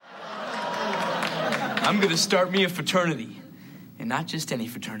I'm gonna start me a fraternity. And not just any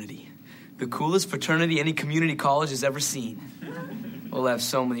fraternity. The coolest fraternity any community college has ever seen. We'll have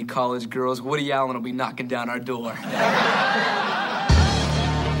so many college girls, Woody Allen will be knocking down our door.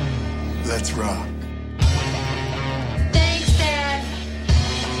 Let's rock. Thanks, Dad.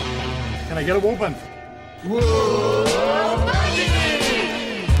 Can I get a whooping? Whoa,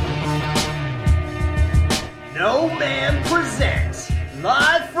 No Man presents,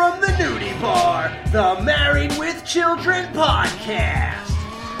 live from the Nudie Bar, the Married with Children podcast.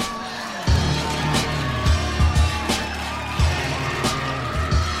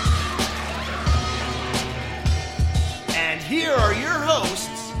 And here are your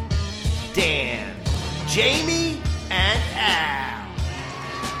hosts, Dan, Jamie, and Al.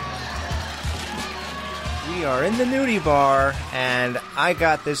 We are in the Nudie Bar, and I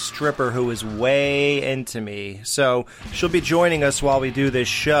got this stripper who is way into me. So she'll be joining us while we do this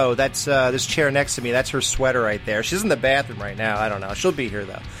show. That's this chair next to me. That's her sweater right there. She's in the bathroom right now. I don't know. She'll be here,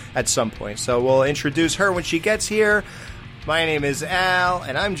 though, at some point. So we'll introduce her when she gets here. My name is Al,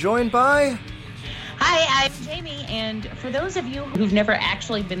 and I'm joined by... Hi, I'm Jamie, and for those of you who've never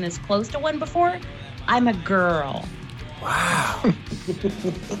actually been this close to one before, I'm a girl. Wow.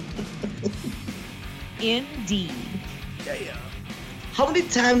 Indeed. Yeah. How many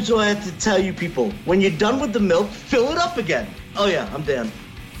times do I have to tell you people, when you're done with the milk, fill it up again? Oh yeah, I'm Dan.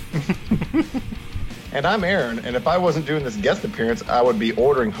 And I'm Aaron, and if I wasn't doing this guest appearance, I would be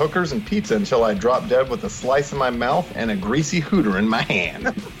ordering hookers and pizza until I drop dead with a slice in my mouth and a greasy hooter in my hand.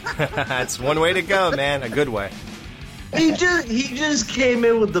 That's one way to go, man. A good way. He just came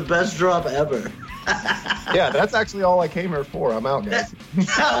in with the best drop ever. Yeah, that's actually all I came here for. I'm out, guys.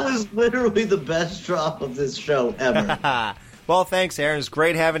 That was literally the best drop of this show ever. Well, thanks, Aaron. It's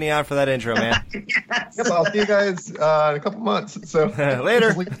great having you on for that intro, man. Yes. Yep, I'll see you guys in a couple months. So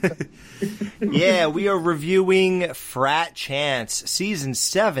Later. Yeah, we are reviewing Frat Chance, Season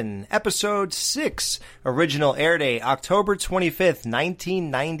 7, Episode 6. Original air date, October 25th,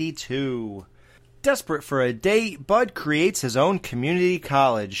 1992. Desperate for a date, Bud creates his own community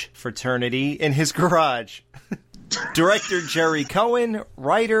college fraternity in his garage. Director Jerry Cohen,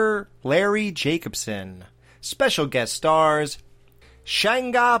 writer Larry Jacobson. Special guest stars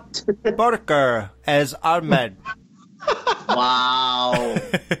Shanga Barker as Ahmed. Wow.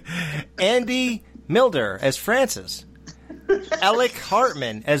 Andy Milder as Francis. Alec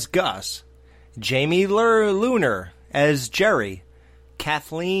Hartman as Gus. Jamie Luner as Jerry.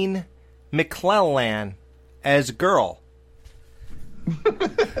 Kathleen McClellan as Girl.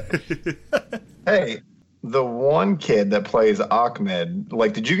 Hey, the one kid that plays Ahmed,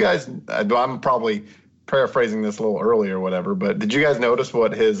 like, did you guys, I'm probably paraphrasing this a little early or whatever, but did you guys notice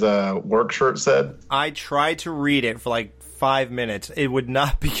what his work shirt said? I tried to read it for like 5 minutes. It would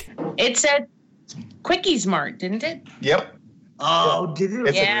not be. It said Quickie Smart, didn't it? Yep. Oh, did it?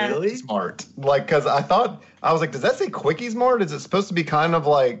 It's really smart. Like, because I was like, does that say Quickie Smart? Is it supposed to be kind of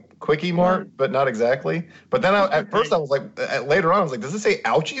like Quickie Mart, but not exactly? But then at first I was like, later on I was like, does it say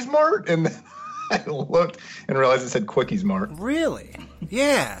Ouchie Smart? And then I looked and realized it said Quickie Smart. Really?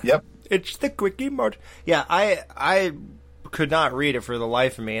 Yeah. Yep. It's the Quickie Mart. Yeah, I could not read it for the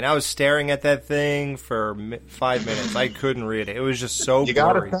life of me, and I was staring at that thing for 5 minutes. I couldn't read it. It was just so You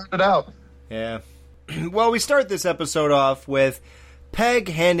got to blurry. cut it out. Yeah. Well, we start this episode off with Peg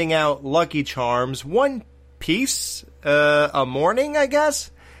handing out Lucky Charms, one piece a morning, I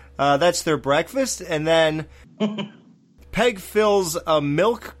guess. That's their breakfast. And then Peg fills a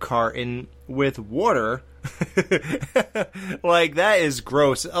milk carton with water. Like, that is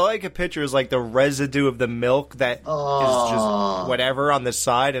gross. I like a picture is like the residue of the milk that is just whatever on the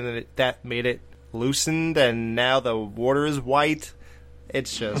side, and then that made it loosened, and now the water is white.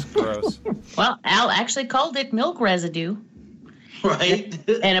 It's just gross. Well, Al actually called it milk residue. Right.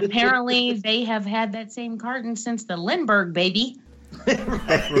 And apparently they have had that same carton since the Lindbergh baby.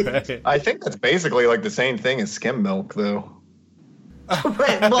 Right. I think that's basically like the same thing as skim milk, though.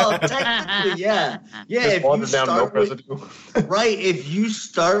 Right. Well, technically, yeah. Yeah, Just if you watered down milk start with, residue. right, if you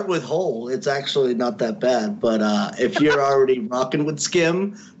start with whole, it's actually not that bad. But if you're already rocking with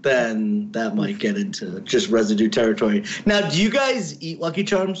skim, then that might get into just residue territory. Now, do you guys eat Lucky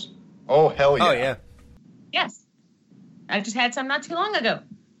Charms? Oh, hell yeah. Oh, yeah. Yes. I just had some not too long ago.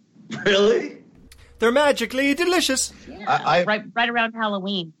 Really? They're magically delicious. Yeah. Right around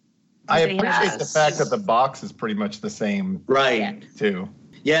Halloween. I appreciate the fact that the box is pretty much the same, Right. too.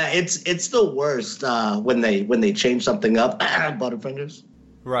 Yeah, it's the worst when they change something up. Butterfingers.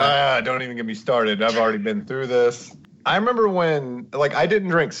 Right. Don't even get me started. I've already been through this. I remember when, like, I didn't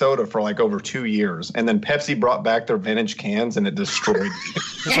drink soda for, like, over 2 years, and then Pepsi brought back their vintage cans, and it destroyed me.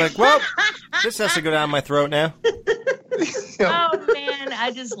 It's like, well, This has to go down my throat now. Oh, man,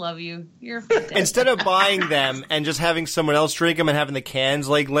 I just love you. You're fantastic. Instead of buying them and just having someone else drink them and having the cans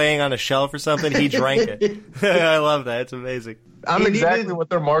like laying on a shelf or something, he drank it. I love that. It's amazing. I'm exactly what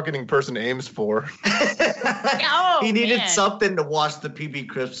their marketing person aims for. He needed man. something to wash the PB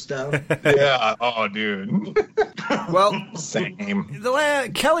crisps down. Yeah. Oh, dude. Well, Same.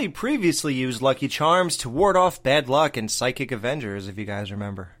 Kelly previously used Lucky Charms to ward off bad luck in Psychic Avengers, if you guys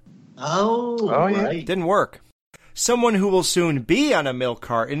remember. Oh, yeah. right. Didn't work. Someone who will soon be on a milk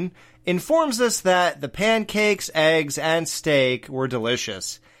carton informs us that the pancakes, eggs, and steak were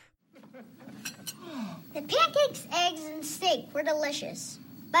delicious. The pancakes, eggs, and steak were delicious,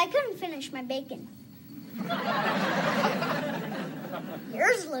 but I couldn't finish my bacon.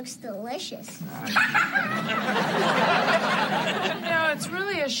 Yours looks delicious. It's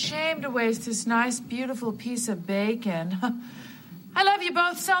really a shame to waste this nice, beautiful piece of bacon. I love you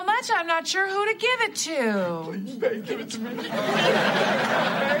both so much, I'm not sure who to give it to. Please, babe, give it to me.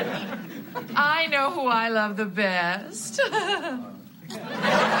 I know who I love the best.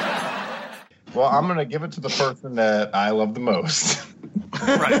 Well, I'm going to give it to the person that I love the most.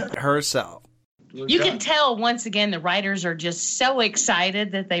 Right. Herself. You can tell, once again, the writers are just so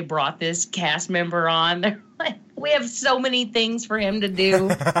excited that they brought this cast member on. They're like, we have so many things for him to do.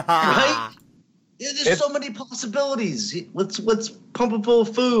 Right? Yeah, there's so many possibilities. What's pumpable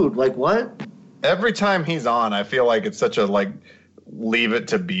food? Like what? Every time he's on, I feel like it's such a, like, leave it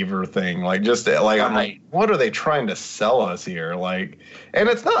to Beaver thing. Like, just, like, I'm like, what are they trying to sell us here? Like, and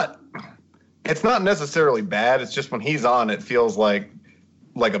it's not necessarily bad. It's just when he's on, it feels like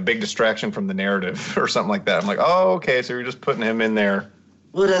a big distraction from the narrative or something like that. I'm like, oh, okay, so you're just putting him in there.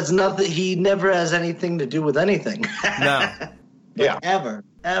 Well, that's nothing. He never has anything to do with anything. No. Yeah. Ever.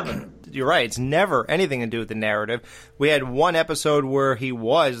 You're right. It's never anything to do with the narrative. We had one episode where he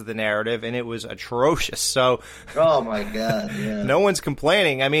was the narrative, and it was atrocious. So, Oh my God! Yeah. no one's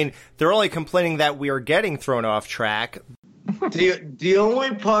complaining. I mean, they're only complaining that we are getting thrown off track. The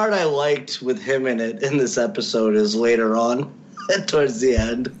only part I liked with him in this episode is later on, towards the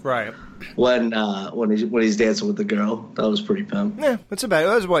end, Right. when he's dancing with the girl. That was pretty pimp. Yeah, that's about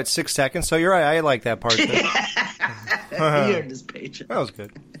it. It was, 6 seconds? So you're right. I like that part, too. He earned his paycheck. That was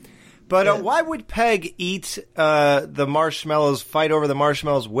good. But why would Peg eat the marshmallows, fight over the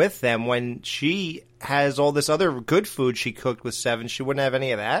marshmallows with them when she has all this other good food she cooked with Seven? She wouldn't have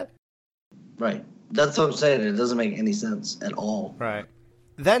any of that? Right. That's what I'm saying. It doesn't make any sense at all. Right.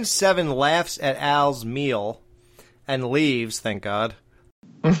 Then Seven laughs at Al's meal and leaves, thank God.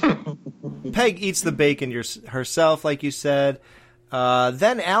 Peg eats the bacon herself, like you said.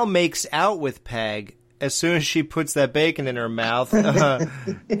 Then Al makes out with Peg as soon as she puts that bacon in her mouth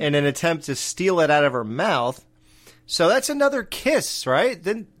in an attempt to steal it out of her mouth. So that's another kiss, right?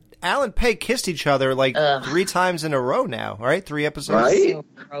 Then Al and Peg kissed each other like 3 times in a row now, right? 3 episodes. Right? So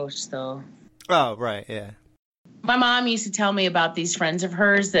gross, though. Oh, right, yeah. My mom used to tell me about these friends of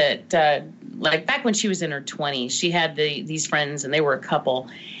hers that, like, back when she was in her 20s, she had these friends, and they were a couple,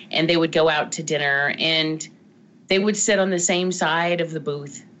 and they would go out to dinner, and they would sit on the same side of the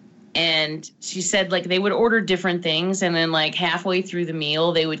booth. And she said, like, they would order different things, and then, like, halfway through the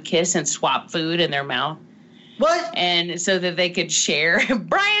meal, they would kiss and swap food in their mouth. What? And so that they could share.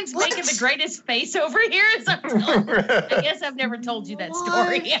 Brian's making the greatest face over here. So I guess I've never told you that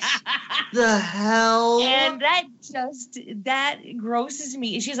story. The hell? And that grosses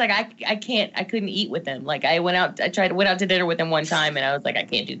me. She's like, I couldn't eat with them. Like, went out to dinner with them one time, and I was like, I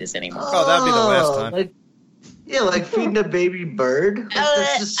can't do this anymore. Oh, that'd be the last time. Like feeding a baby bird.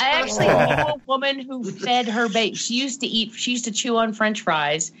 I actually knew a woman who fed her baby. She used to chew on French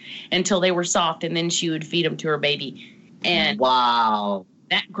fries until they were soft, and then she would feed them to her baby. And wow,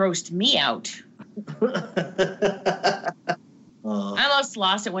 that grossed me out. I almost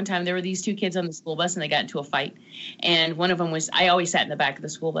lost it one time. There were these 2 kids on the school bus, and they got into a fight. And one of them I always sat in the back of the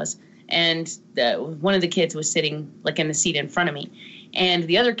school bus, and one of the kids was sitting like in the seat in front of me. And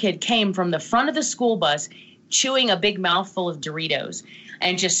the other kid came from the front of the school bus, chewing a big mouthful of Doritos,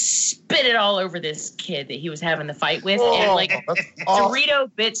 and just spit it all over this kid that he was having the fight with. And like Dorito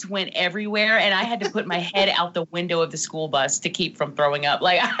bits went everywhere, and I had to put my head out the window of the school bus to keep from throwing up.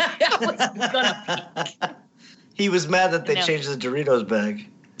 Like, I was gonna puke. He was mad that they changed the Doritos bag.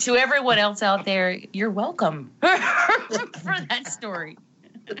 To everyone else out there, you're welcome for that story.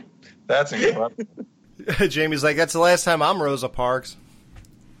 That's incredible. Jamie's like, that's the last time I'm Rosa Parks.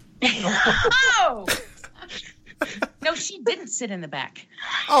 Oh! No, she didn't sit in the back.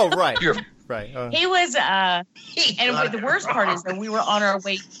 Oh, right. Right. He was, and the worst part is that we were on our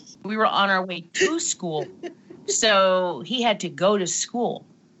way to school. So he had to go to school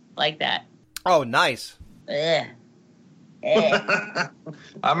like that. Oh, nice. I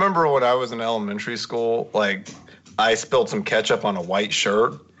remember when I was in elementary school, like, I spilled some ketchup on a white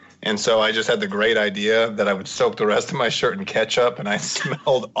shirt. And so I just had the great idea that I would soak the rest of my shirt in ketchup, and I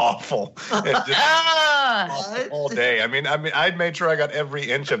smelled awful. All day. I mean, I'd made sure I got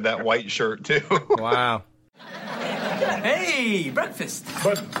every inch of that white shirt, too. Wow. Hey, breakfast.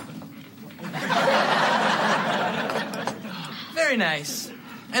 But Very nice.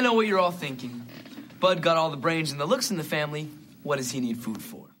 I know what you're all thinking. Bud got all the brains and the looks in the family. What does he need food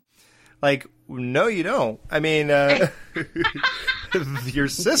for? Like, no, you don't. I mean, your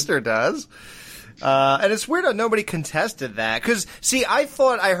sister does. And it's weird that nobody contested that. Because, see, I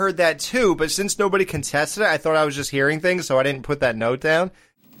thought I heard that too, but since nobody contested it, I thought I was just hearing things, so I didn't put that note down.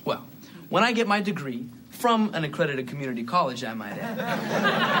 Well, when I get my degree, from an accredited community college, I might add,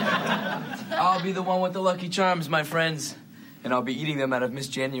 I'll be the one with the Lucky Charms, my friends. And I'll be eating them out of Miss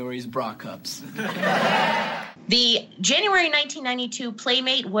January's bra cups. The January 1992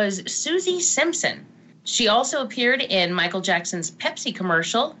 Playmate was Susie Simpson. She also appeared in Michael Jackson's Pepsi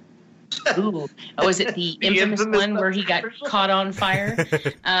commercial. Ooh, was it the infamous one where he got caught on fire?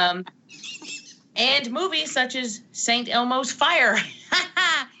 And movies such as St. Elmo's Fire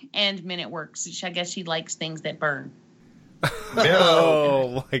and Men at Work. I guess she likes things that burn.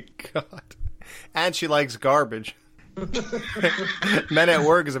 Oh, my God. And she likes garbage. Men at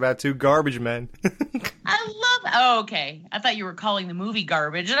Work is about two garbage men. Oh, okay. I thought you were calling the movie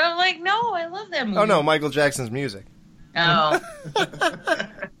garbage. And I'm like, no, I love that movie. Oh, no, Michael Jackson's music. Oh.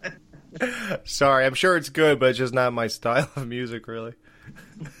 Sorry, I'm sure it's good, but it's just not my style of music, really.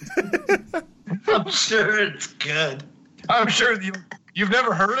 I'm sure it's good. I'm sure you've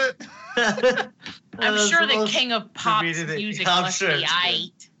never heard it? I'm sure the king of pop music must be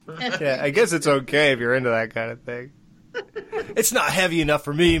aight. Yeah, I guess it's okay if you're into that kind of thing. It's not heavy enough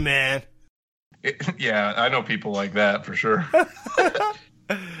for me, man. Yeah, I know people like that for sure.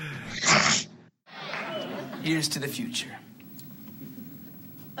 Here's to the future.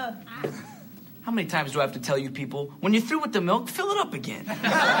 How many times do I have to tell you people, when you're through with the milk, fill it up again?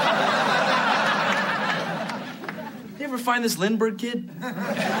 You ever find this Lindbergh kid?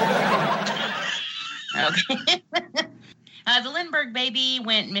 Okay. The Lindbergh baby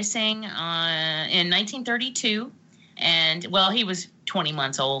went missing in 1932, and, well, he was 20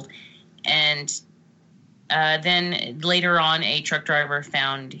 months old. And then later on, a truck driver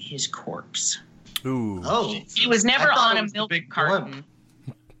found his corpse. Ooh. Oh. He was never on a milk carton.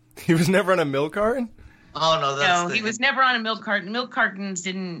 He was never on a milk carton? Oh, no, that's No, he was never on a milk carton. Milk cartons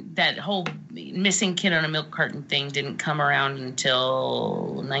didn't, that whole missing kid on a milk carton thing didn't come around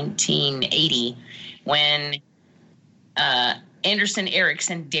until 1980 when Anderson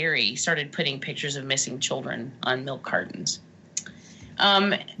Erickson Dairy started putting pictures of missing children on milk cartons.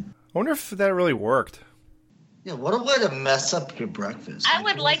 I wonder if that really worked. Yeah, what a way to mess up your breakfast. I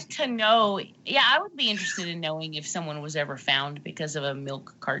would like to know. Yeah, I would be interested in knowing if someone was ever found because of a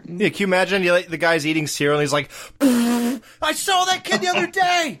milk carton. Yeah, can you imagine the guy's eating cereal and he's like, I saw that kid the other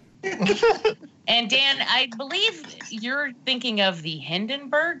day! And Dan, I believe you're thinking of the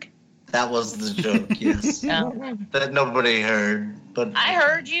Hindenburg? That was the joke, yes. That nobody heard. But I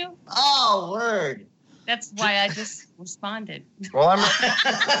heard you. Oh, word. That's why I just responded. Well, I'm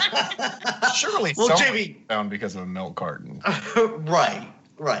surely someone Jamie found because of a milk carton. Right.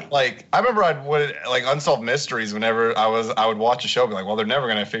 Like I remember I would like Unsolved Mysteries whenever I would watch a show, be like, well, they're never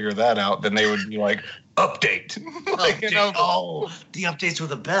gonna figure that out. Then they would be like, update. Like, you know, the updates were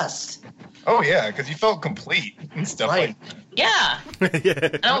the best. Oh yeah, because you felt complete and stuff like. Yeah. Yeah.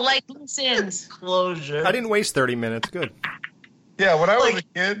 I don't like loose ends. Closure. I didn't waste 30 minutes. Good. Yeah, when I was a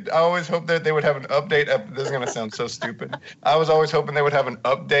kid, I always hoped that they would have an update. This is going to sound so stupid. I was always hoping they would have an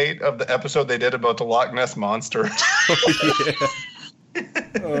update of the episode they did about the Loch Ness Monster.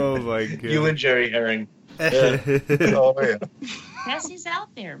 Oh, my God. You and Jerry Herring. Oh, yeah. Nessie's out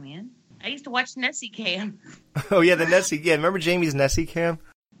there, man. I used to watch Nessie Cam. Oh, yeah, the Nessie. Yeah, remember Jamie's Nessie Cam?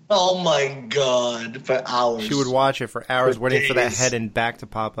 Oh, my God. For hours. She would watch it for hours, waiting for that days. head and back to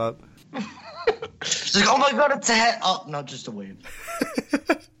pop up. She's like, oh, my God, it's a head. Oh, no, just a wave.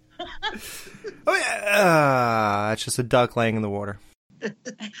 Oh, yeah. It's just a duck laying in the water.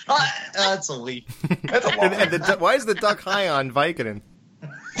 That's a leap. That's a lot. And why is the duck high on Vicodin?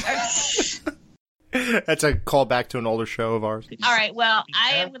 That's a callback to an older show of ours. All right, well,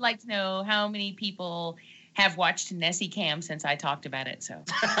 I would like to know how many people have watched Nessie Cam since I talked about it. So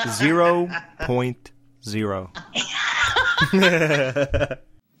 0.0.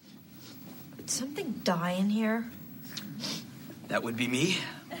 Did something die in here? That would be me.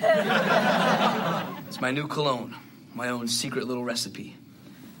 It's my new cologne, my own secret little recipe.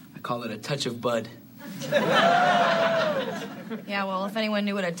 I call it a touch of bud. Yeah, well, if anyone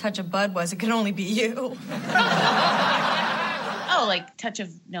knew what a touch of bud was, it could only be you. Oh, like touch of...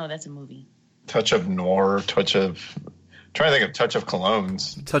 No, that's a movie. Touch of noir, touch of... I'm trying to think of touch of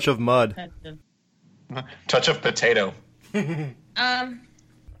colognes. Touch of mud. Touch of potato.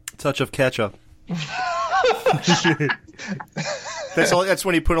 Touch of ketchup. That's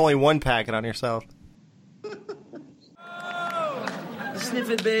when you put only one packet on yourself. Sniff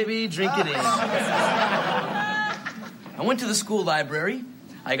it, baby. Drink it in. I went to the school library.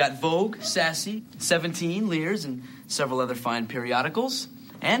 I got Vogue, Sassy, 17, Lears, and several other fine periodicals.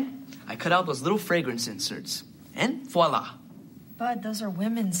 And I cut out those little fragrance inserts. And voila. Bud, those are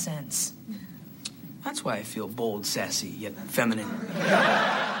women's scents. That's why I feel bold, sassy, yet feminine.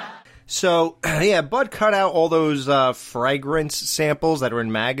 So, yeah, Bud cut out all those fragrance samples that were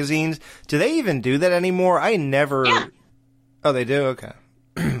in magazines. Do they even do that anymore? I never... Yeah. Oh, they do? Okay.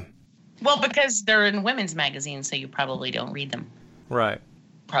 Well, because they're in women's magazines, so you probably don't read them. Right.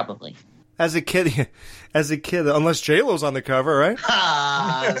 Probably. As a kid, unless J-Lo's on the cover, right?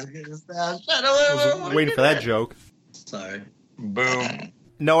 I was waiting for that joke. Sorry. Boom.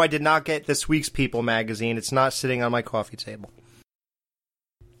 No, I did not get this week's People magazine. It's not sitting on my coffee table.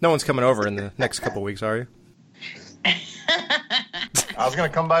 No one's coming over in the next couple weeks, are you? I was going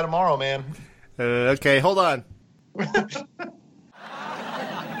to come by tomorrow, man. Okay, hold on.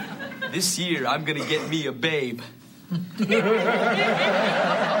 This year, I'm gonna get me a babe. All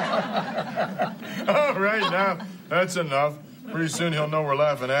right, now, that's enough. Pretty soon he'll know we're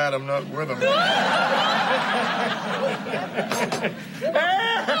laughing at him, not with him.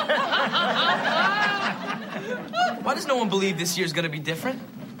 Why does no one believe this year's gonna be different?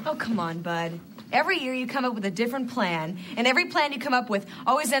 Oh, come on, Bud. Every year you come up with a different plan, and every plan you come up with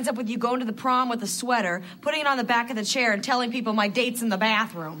always ends up with you going to the prom with a sweater, putting it on the back of the chair, and telling people my date's in the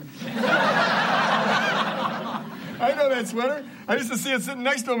bathroom. I know that sweater. I used to see it sitting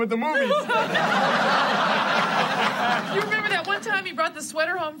next to him at the movies. You remember that one time he brought the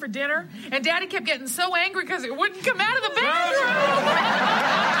sweater home for dinner, and Daddy kept getting so angry because it wouldn't come out of the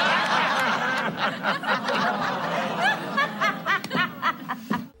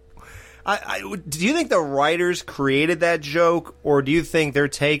Do you think the writers created that joke, or do you think they're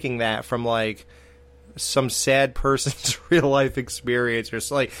taking that from, like, some sad person's real-life experience, or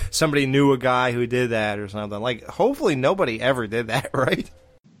like somebody knew a guy who did that or something? Like, hopefully nobody ever did that, right?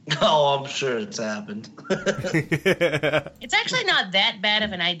 Oh, I'm sure it's happened. It's actually not that bad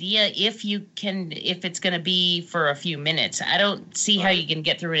of an idea if it's going to be for a few minutes. I don't see how you can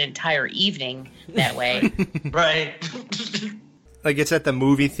get through an entire evening that way. Right. Like, it's at the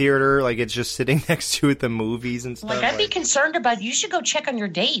movie theater, like it's just sitting next to you at the movies and stuff. Like, I'd be concerned about, you should go check on your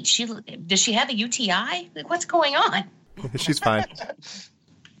date. Does she have a UTI? Like, what's going on? She's fine.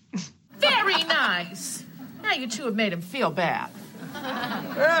 Very nice. Now you two have made him feel bad.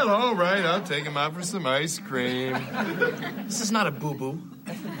 Well, all right, I'll take him out for some ice cream. This is not a boo-boo.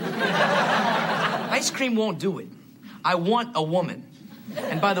 Ice cream won't do it. I want a woman.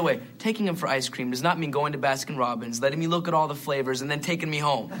 And by the way, taking him for ice cream does not mean going to Baskin-Robbins, letting me look at all the flavors, and then taking me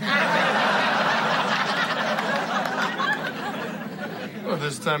home. Well,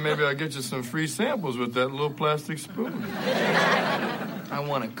 this time maybe I'll get you some free samples with that little plastic spoon. I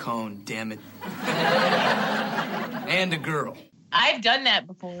want a cone, damn it. And a girl. I've done that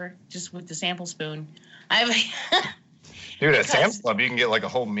before, just with the sample spoon. Dude, at Sam's Club, you can get like a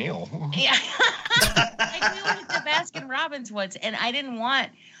whole meal. Yeah. I went to Baskin-Robbins once, and I didn't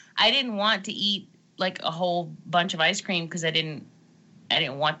want to eat like a whole bunch of ice cream because I didn't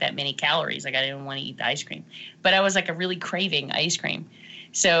want that many calories. Like, I didn't want to eat the ice cream, but I was like really craving ice cream.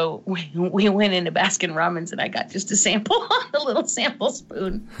 So we went into Baskin-Robbins, and I got just a sample, a little sample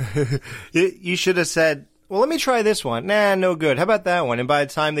spoon. You should have said, well, let me try this one. Nah, no good. How about that one? And by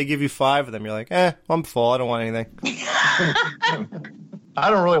the time they give you 5 of them, you're like, I'm full. I don't want anything. I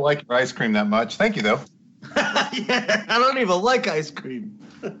don't really like your ice cream that much. Thank you, though. Yeah, I don't even like ice cream.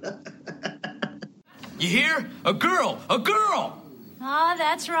 You hear? A girl! A girl! Ah,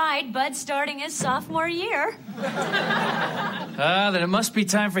 that's right. Bud's starting his sophomore year. Then it must be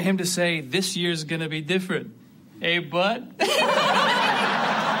time for him to say, this year's gonna be different. Hey, Bud?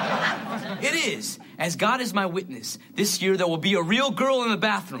 It is. As God is my witness, this year there will be a real girl in the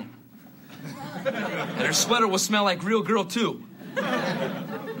bathroom. And her sweater will smell like real girl, too.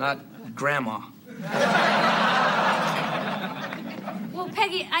 Not grandma. Well,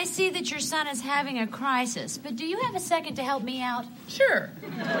 Peggy, I see that your son is having a crisis, but do you have a second to help me out? Sure.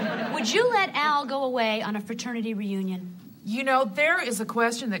 Would you let Al go away on a fraternity reunion? You know, there is a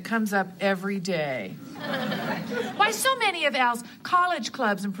question that comes up every day. Why so many of Al's college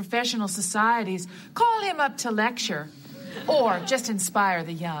clubs and professional societies call him up to lecture or just inspire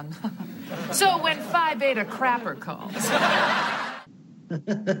the young. So when Phi Beta Crapper calls.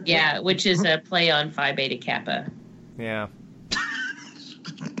 Yeah, which is a play on Phi Beta Kappa. Yeah.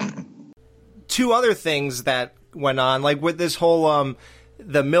 Two other things that went on, like with this whole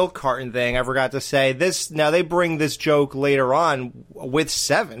the milk carton thing, I forgot to say this. Now they bring this joke later on with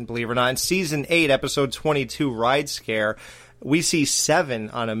Seven, believe it or not. In season 8, episode 22, Ride Scare, we see Seven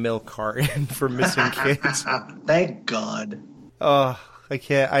on a milk carton for missing kids. Thank God. Oh, I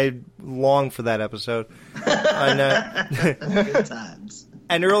can't. I long for that episode. Good times.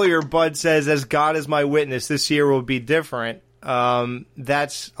 And earlier, Bud says, "As God is my witness, this year will be different."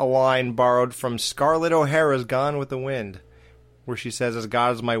 That's a line borrowed from Scarlett O'Hara's Gone with the Wind, where she says, "As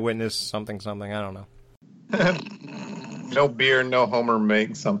God is my witness, something, something." I don't know. No beer, no Homer,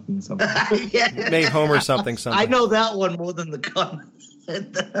 make something, something. Yeah. Make Homer something, something. I know that one more than the gun.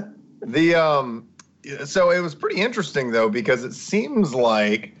 So it was pretty interesting though, because it seems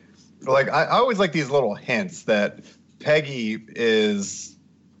like I always like these little hints that Peggy is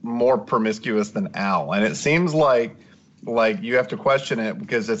more promiscuous than Al, and it seems like you have to question it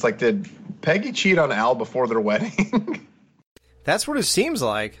because it's like, did Peggy cheat on Al before their wedding? That's what it seems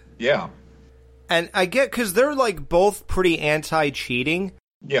like. Yeah. And I get, because they're like both pretty anti-cheating.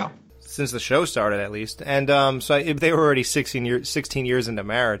 Yeah. Since the show started, at least. And so they were already 16 years into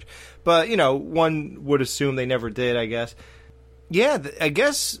marriage. But, you know, one would assume they never did, I guess. Yeah, I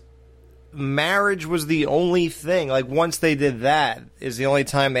guess marriage was the only thing. Like, once they did that is the only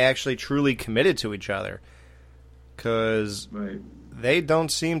time they actually truly committed to each other. Because they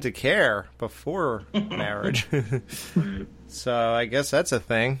don't seem to care before marriage. So I guess that's a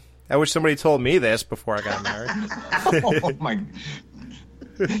thing. I wish somebody told me this before I got married. Oh, my...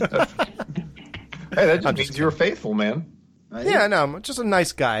 Hey, that just means you were faithful, man. Yeah, no, I'm just a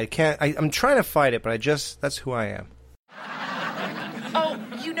nice guy. I'm trying to fight it, but that's who I am. Oh,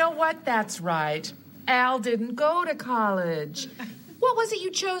 you know what? That's right. Al didn't go to college. What was it you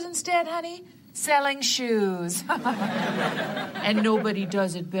chose instead, honey? Selling shoes. And nobody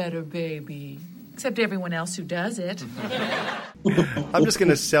does it better, baby. Except everyone else who does it. I'm just going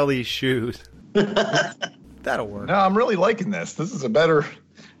to sell these shoes. That'll work. No, I'm really liking this. This is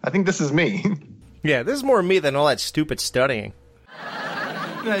I think this is me. Yeah, this is more me than all that stupid studying.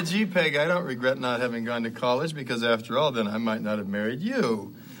 Now, gee, Peg, I don't regret not having gone to college because, after all, then I might not have married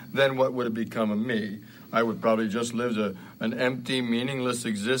you. Then what would have become of me? I would probably just live an empty, meaningless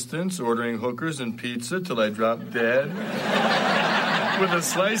existence, ordering hookers and pizza till I dropped dead, with a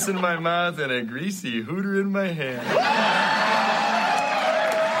slice in my mouth and a greasy hooter in my hand.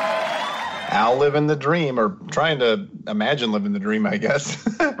 Al living the dream, or trying to imagine living the dream, I guess.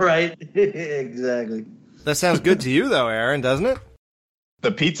 Right, exactly. That sounds good to you, though, Aaron, doesn't it?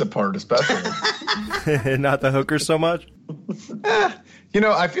 The pizza part, especially. Not the hookers so much? You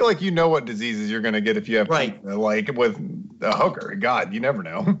know, I feel like you know what diseases you're going to get if you have pizza, like with a hooker. God, you never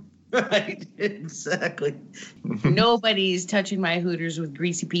know. Right, exactly. Nobody's touching my Hooters with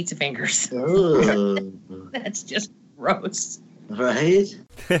greasy pizza fingers. That's just gross. Right?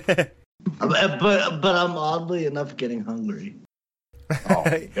 But I'm oddly enough getting hungry. Oh,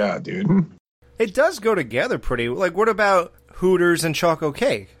 yeah, dude. It does go together pretty. Like, what about Hooters and chocolate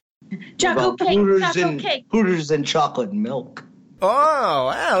cake? Chocolate cake, Hooters and chocolate milk. Oh,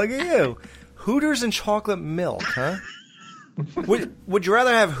 wow, look at you. Hooters and chocolate milk, huh? Would you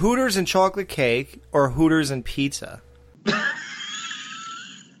rather have Hooters and chocolate cake or Hooters and pizza?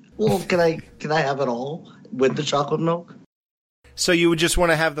 Well, can I have it all with the chocolate milk? So you would just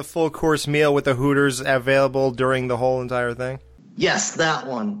want to have the full course meal with the Hooters available during the whole entire thing? Yes, that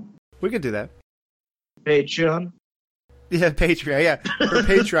one. We could do that. Patreon? Yeah, Patreon, yeah. For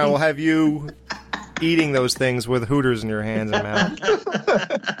Patreon, we'll have you eating those things with Hooters in your hands and mouth.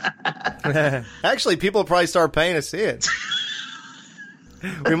 Actually, people will probably start paying to see it.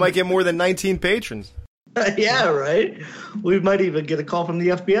 We might get more than 19 patrons. Yeah, right? We might even get a call from the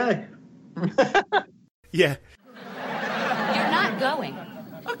FBI. Yeah. You're not going.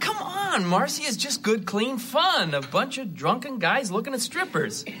 Oh, come on. Marcy is just good, clean fun. A bunch of drunken guys looking at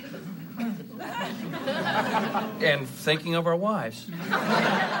strippers. And thinking of our wives.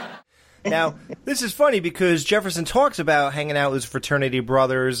 Now, this is funny because Jefferson talks about hanging out with his fraternity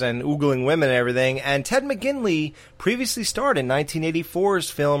brothers and oogling women and everything, and Ted McGinley previously starred in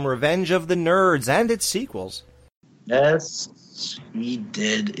 1984's film Revenge of the Nerds and its sequels. Yes, he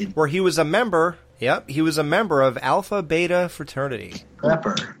did. Where he was a member, he was a member of Alpha Beta fraternity.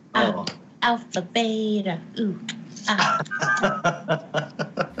 Pepper. Oh. Alpha Beta, ooh.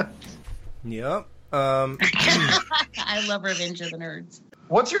 Yep. I love Revenge of the Nerds.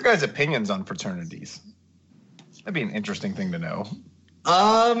 What's your guys' opinions on fraternities? That'd be an interesting thing to know.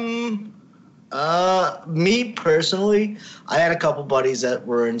 Me personally, I had a couple buddies that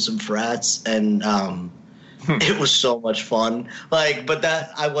were in some frats, and it was so much fun. But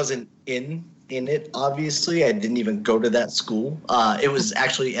that I wasn't in it. Obviously, I didn't even go to that school. It was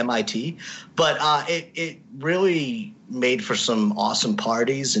actually MIT, but it really made for some awesome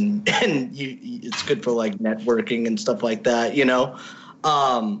parties, and it's good for like networking and stuff like that.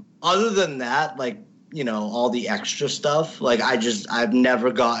 Other than that, all the extra stuff, I've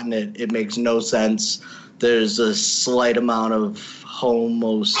never gotten it. It makes no sense. There's a slight amount of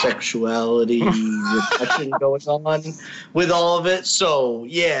homosexuality reflection going on with all of it. So,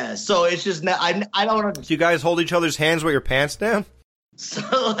 yeah. So it's just, I don't understand. Do you guys hold each other's hands with your pants down? So,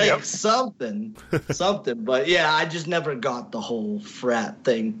 something. But, yeah, I just never got the whole frat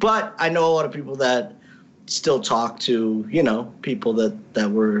thing. But I know a lot of people that still talk to, people that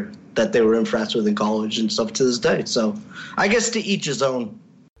they were in frats with in college and stuff to this day. So I guess to each his own.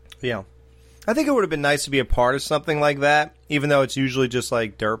 Yeah. I think it would have been nice to be a part of something like that, even though it's usually just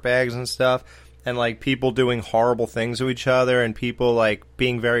like dirtbags and stuff, and like people doing horrible things to each other and people like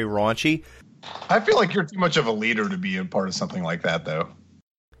being very raunchy. I feel like you're too much of a leader to be a part of something like that, though.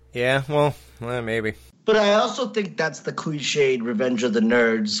 Yeah, well, maybe. But I also think that's the cliched Revenge of the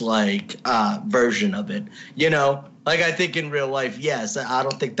Nerds, version of it. I think in real life, yes, I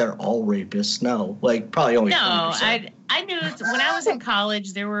don't think they're all rapists. No, probably only 20%. I knew when I was in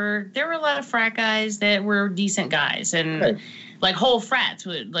college, there were a lot of frat guys that were decent guys, and whole frats,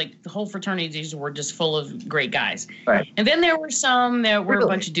 the whole fraternities were just full of great guys. Right. And then there were some that were a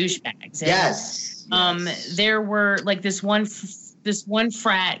bunch of douchebags. Yes. There were this one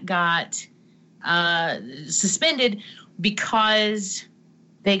frat got suspended because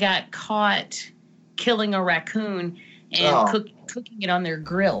they got caught killing a raccoon and cooking it on their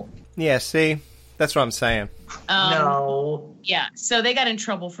grill. Yeah, see? That's what I'm saying. No. Yeah, so they got in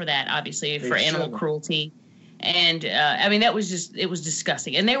trouble for that, obviously, for animal cruelty. And, it was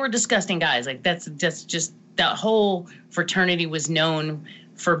disgusting. And they were disgusting guys. That's just, that whole fraternity was known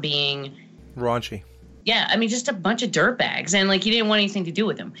for being... raunchy. Yeah, just a bunch of dirtbags. And, you didn't want anything to do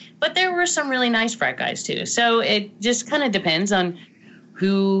with them. But there were some really nice frat guys, too. So it just kind of depends on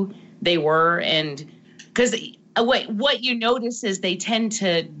who they were. And because what you notice is they tend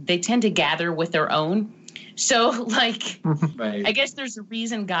to gather with their own. So, right. I guess there's a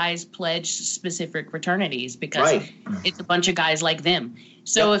reason guys pledge specific fraternities, because it's a bunch of guys like them.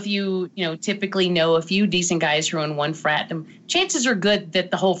 So if you typically know a few decent guys who are in one frat, the chances are good that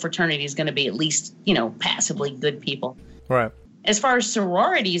the whole fraternity is going to be at least, passively good people. Right. As far as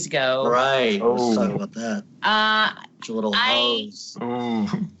sororities go. Right. Let's talk about that. Little hoes.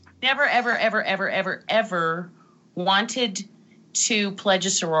 Never, ever, ever, ever, ever, ever wanted to pledge a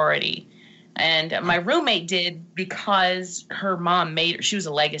sorority. And my roommate did because her mom made her. She was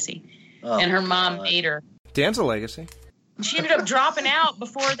a legacy. And her mom made her. Dan's a legacy. She ended up dropping out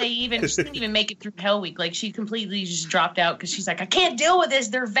before she didn't even make it through Hell Week. She completely just dropped out because she's like, I can't deal with this.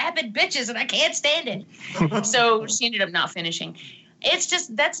 They're vapid bitches and I can't stand it. So she ended up not finishing. It's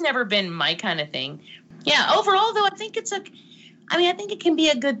just, that's never been my kind of thing. Yeah, overall, though, I think it can be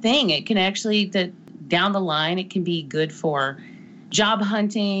a good thing. It can actually, down the line, it can be good for job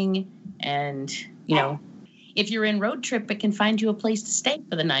hunting. And, if you're in road trip, it can find you a place to stay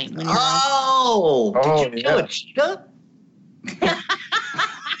for the night. When you're did you know it, Chica?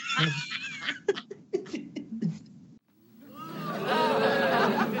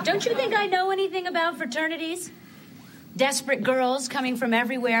 Don't you think I know anything about fraternities? Desperate girls coming from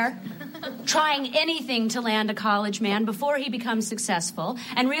everywhere, trying anything to land a college man before he becomes successful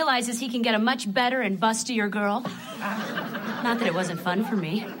and realizes he can get a much better and bustier girl. Not that it wasn't fun for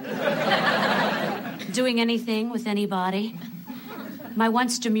me. Doing anything with anybody. My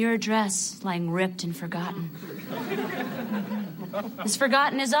once demure dress lying ripped and forgotten. As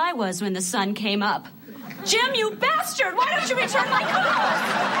forgotten as I was when the sun came up. Jim, you bastard! Why don't you return my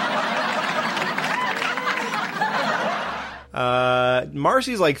clothes?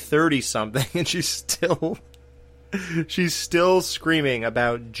 Marcy's 30-something, and she's still screaming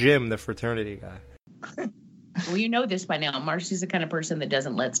about Jim, the fraternity guy. Well, you know this by now. Marcy's the kind of person that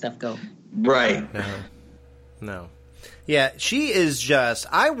doesn't let stuff go. Right. No. Yeah, she is just,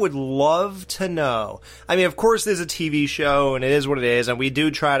 I would love to know. I mean, of course, there's a TV show, and it is what it is, and we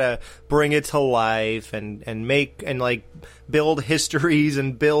do try to bring it to life and make, and like, build histories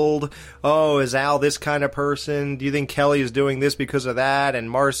and build, oh, is Al this kind of person? Do you think Kelly is doing this because of that? And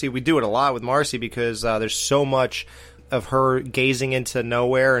Marcy, we do it a lot with Marcy because there's so much of her gazing into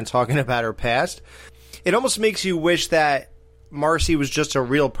nowhere and talking about her past. It almost makes you wish that Marcy was just a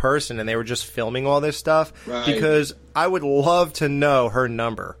real person and they were just filming all this stuff, because I would love to know her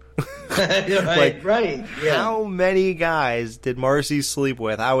number. Right. Yeah. How many guys did Marcy sleep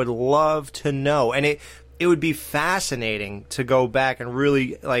with? I would love to know. And it would be fascinating to go back and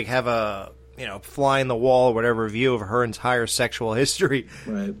really like have a, fly in the wall or whatever view of her entire sexual history.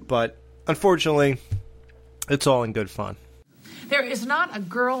 Right. But unfortunately, it's all in good fun. There is not a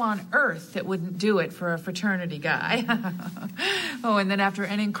girl on earth that wouldn't do it for a fraternity guy. Oh, and then after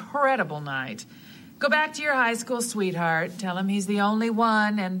an incredible night, go back to your high school sweetheart, tell him he's the only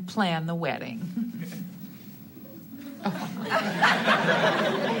one, and plan the wedding.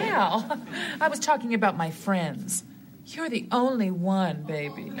 Hell, I was talking about my friends. You're the only one,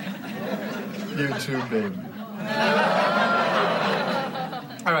 baby. You too, baby.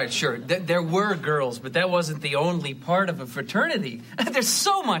 All right, sure. There were girls, but that wasn't the only part of a fraternity. There's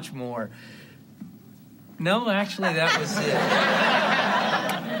so much more. No, actually, that was it.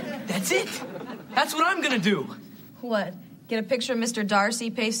 That's it. That's what I'm going to do. What? Get a picture of Mr. Darcy,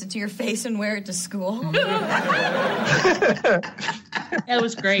 paste it to your face, and wear it to school? That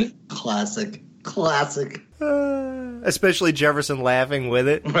was great. Classic. Especially Jefferson laughing with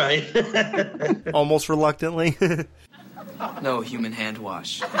it. Right. Almost reluctantly. No human hand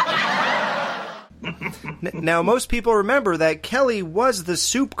wash. Now, most people remember that Kelly was the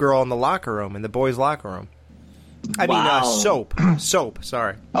soup girl in the locker room, in the boys' locker room. I mean, soap. Soap,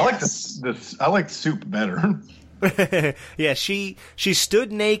 sorry. I like I like soup better. Yeah, she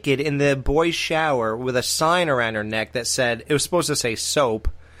stood naked in the boys' shower with a sign around her neck that said, it was supposed to say soap,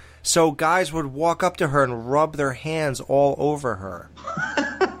 so guys would walk up to her and rub their hands all over her.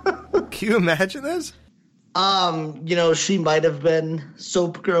 Can you imagine this? She might have been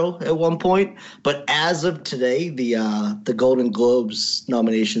Soap Girl at one point, but as of today, the Golden Globes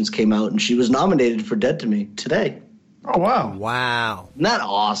nominations came out, and she was nominated for Dead to Me today. Oh, wow. Wow. Isn't that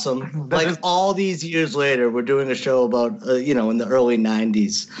awesome? Like, all these years later, we're doing a show about, in the early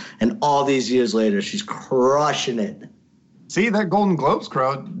 90s, and all these years later, she's crushing it. See, that Golden Globes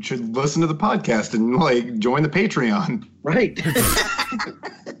crowd should listen to the podcast and, join the Patreon. Right.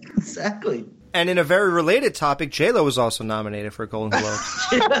 Exactly. And in a very related topic, J-Lo was also nominated for a Golden Globe.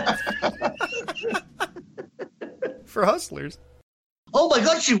 For Hustlers. Oh, my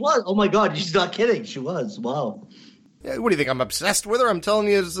God, she was. Oh, my God, she's not kidding. She was. Wow. Yeah, what do you think? I'm obsessed with her? I'm telling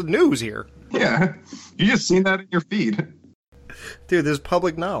you, it's the news here. Yeah. You just seen that in your feed. Dude, there's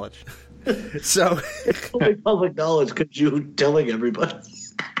public knowledge. So. Public knowledge because you telling everybody.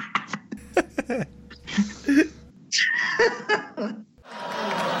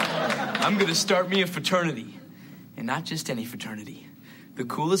 I'm gonna start me a fraternity. And not just any fraternity. The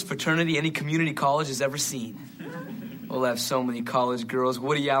coolest fraternity any community college has ever seen. We'll have so many college girls,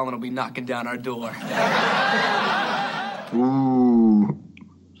 Woody Allen will be knocking down our door. Ooh.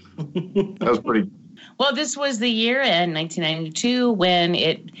 That was pretty. Well, this was the year in 1992 when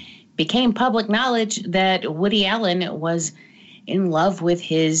it became public knowledge that Woody Allen was in love with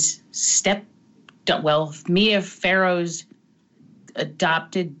his Mia Farrow's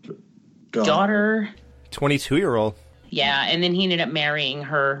adopted daughter. 22-year-old. Yeah, and then he ended up marrying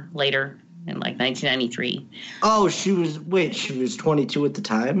her later in 1993. Oh, she was 22 at the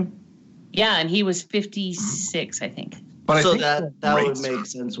time? Yeah, and he was 56, I think. But so that would make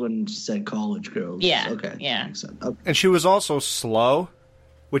sense when she said college girls. Yeah. Okay. Yeah. Makes sense. Okay. And she was also slow,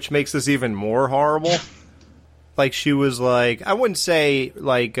 which makes this even more horrible. She was I wouldn't say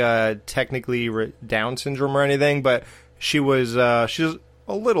technically Down syndrome or anything, but she was a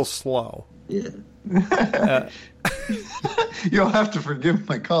little slow. Yeah. You'll have to forgive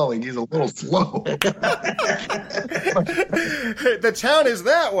my colleague. He's a little slow. The town is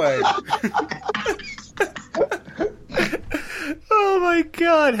that way. Oh my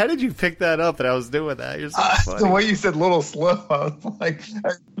God! How did you pick that up? That I was doing that? You're so funny. The way you said "little slow," I was like,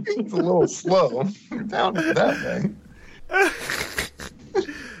 "It's a little slow." Down that way.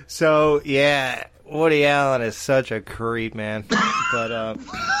 So yeah, Woody Allen is such a creep, man. But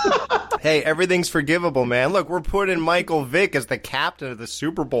hey, everything's forgivable, man. Look, we're putting Michael Vick as the captain of the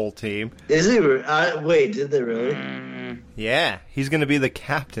Super Bowl team. Is he? Wait, did they really? Yeah, he's going to be the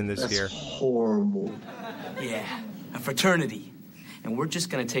captain this year. That's horrible. Yeah, a fraternity. And we're just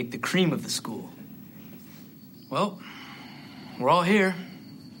going to take the cream of the school. Well, we're all here.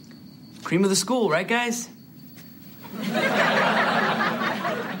 Cream of the school, right, guys?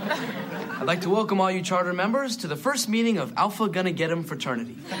 I'd like to welcome all you charter members to the first meeting of Alpha Gonna Get 'Em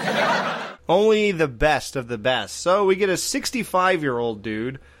Fraternity. Only the best of the best. So we get a 65-year-old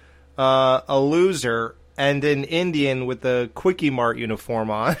dude, a loser, and an Indian with the Quickie Mart uniform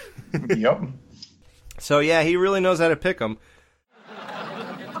on. Yep. So, yeah, he really knows how to pick them.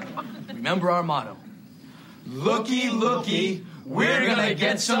 Remember our motto. Looky, looky, we're gonna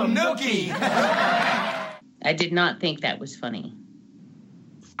get some nookie. I did not think that was funny.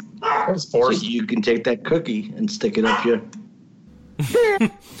 So you can take that cookie and stick it up your...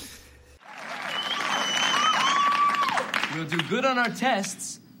 We'll do good on our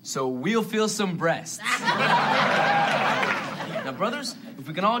tests, so we'll feel some breasts. Now, brothers, if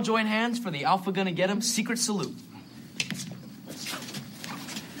we can all join hands for the Alpha Gonna Get 'Em secret salute.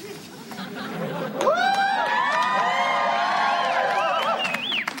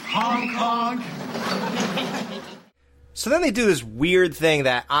 Honk, honk. So then they do this weird thing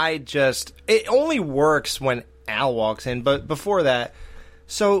that it only works when Al walks in, but before that,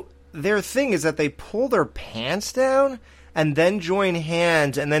 so their thing is that they pull their pants down and then join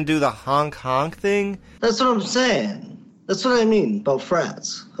hands and then do the honk honk thing. That's what I'm saying. That's what I mean about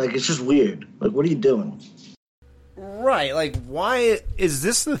frats. Like, it's just weird. Like, what are you doing? Right, like, why is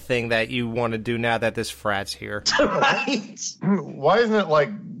this the thing that you want to do now that this frat's here? Right. Why isn't it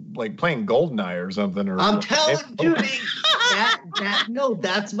like playing Goldeneye or something? Or I'm telling you,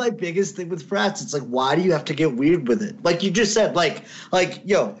 that's my biggest thing with frats. It's like, why do you have to get weird with it? Like you just said,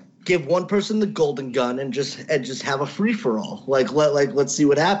 yo, give one person the golden gun and just have a free for all. Let's see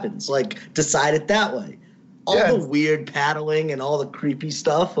what happens. Like, decide it that way. All the weird paddling and all the creepy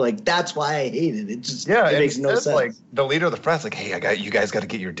stuff, like, that's why I hate it. It just it makes no sense. Like, the leader of the frat's like, hey, you guys got to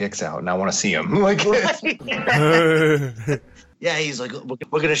get your dicks out, and I want to see them. Like, yeah, he's like,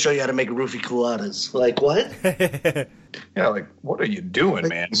 we're going to show you how to make roofie coladas. Like, what? Yeah, like, what are you doing,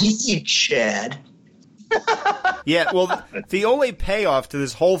 man? Easy, Chad. Yeah, well, the only payoff to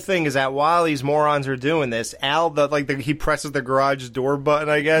this whole thing is that while these morons are doing this, Al, he presses the garage door button,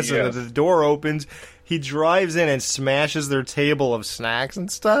 I guess, and the door opens. He drives in and smashes their table of snacks and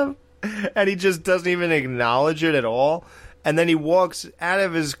stuff, and he just doesn't even acknowledge it at all. And then he walks out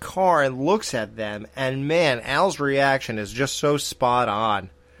of his car and looks at them, and man, Al's reaction is just so spot on.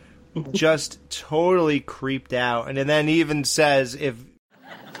 Just totally creeped out. And then he even says,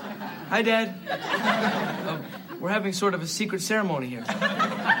 Hi, Dad. We're having sort of a secret ceremony here.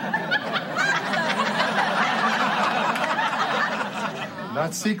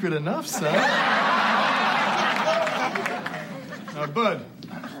 Not secret enough, son. Now, Bud,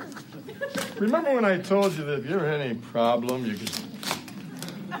 remember when I told you that if you ever had any problem, you could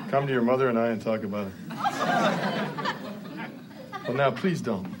come to your mother and I and talk about it? Well, now, please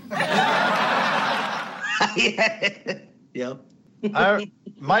don't. Yep.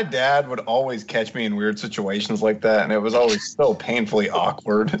 My dad would always catch me in weird situations like that, and it was always so painfully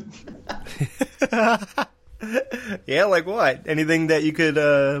awkward. Yeah, like what? Anything that you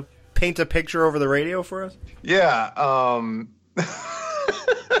could paint a picture over the radio for us? Yeah,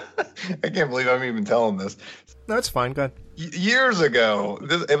 I can't believe I'm even telling this. No, it's fine. Go ahead. Years ago,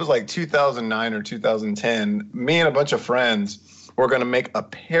 it was like 2009 or 2010, me and a bunch of friends were going to make a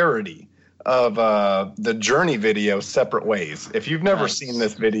parody of the Journey video, Separate Ways. If you've never seen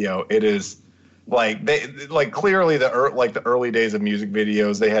this video, it is clearly the early days of music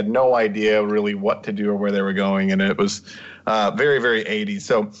videos. They had no idea really what to do or where they were going, and it was very, very 80s.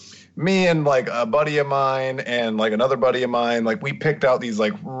 So me and like a buddy of mine and like another buddy of mine, like we picked out these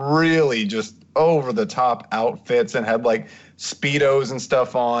like really just over the top outfits and had like Speedos and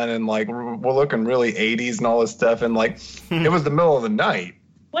stuff on, and like we're looking really 80s and all this stuff, and like it was the middle of the night.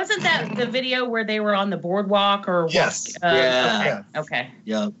 Wasn't that the video where they were on the boardwalk or yes? Okay.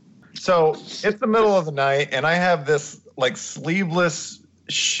 Yeah. So it's the middle of the night, and I have this like sleeveless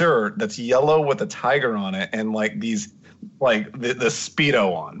shirt that's yellow with a tiger on it, and like these like the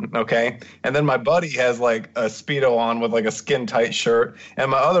Speedo on, okay? And then my buddy has like a Speedo on with like a skin tight shirt, and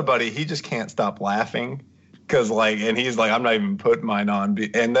my other buddy, he just can't stop laughing because like, and he's like, I'm not even putting mine on.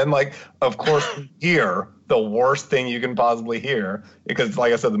 And then like, of course, hear the worst thing you can possibly hear, because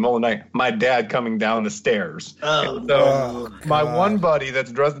like I said, the middle of the night, my dad coming down the stairs. My one buddy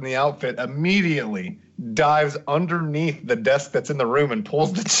that's dressed in the outfit immediately dives underneath the desk that's in the room and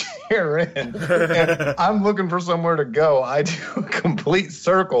pulls the chair in. And I'm looking for somewhere to go. I do a complete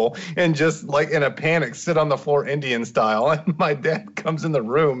circle and just like in a panic sit on the floor Indian style. And my dad comes in the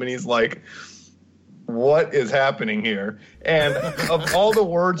room and he's like, what is happening here? And of all the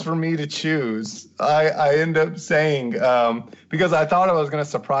words for me to choose, I end up saying, because I thought I was going to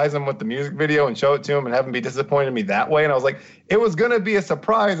surprise him with the music video and show it to him and have him be disappointed in me that way. And I was like, it was going to be a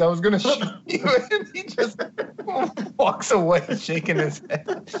surprise. I was going to show you. And he just walks away shaking his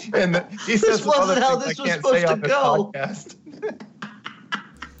head. And he says This wasn't how things this I was can't supposed say to on this go. podcast.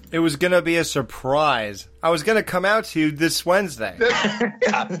 It was going to be a surprise. I was going to come out to you this Wednesday.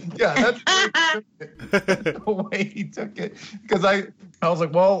 Yeah, that's the way he took it. Because I was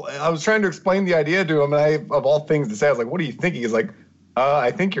like, well, I was trying to explain the idea to him, and I, of all things to say, I was like, what do you think? He's like,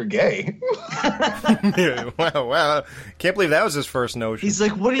 I think you're gay. Wow. Can't believe that was his first notion. He's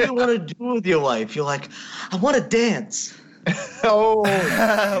like, what do you want to do with your life? You're like, I want to dance. Oh.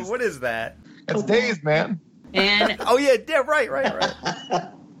 What is that? That's Days, man. And oh, yeah, right.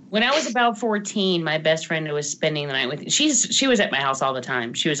 when I was about 14, my best friend who was spending the night with she was at my house all the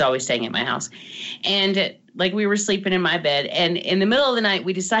time. She was always staying at my house. And like we were sleeping in my bed, and in the middle of the night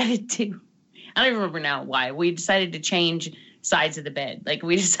we decided to, I don't even remember now why, we decided to change sides of the bed. Like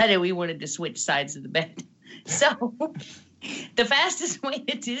we decided we wanted to switch sides of the bed. So the fastest way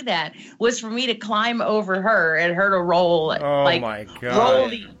to do that was for me to climb over her and her to roll. Oh, my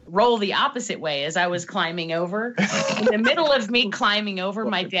God. Roll the opposite way as I was climbing over. In the middle of me climbing over,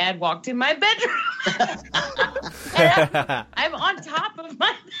 my dad walked in my bedroom. And I'm on top of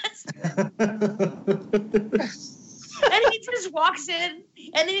my best friend. And he just walks in,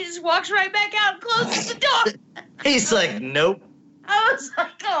 and then he just walks right back out and closes the door. He's like, nope. I was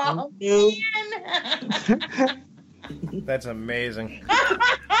like, oh, man. That's amazing.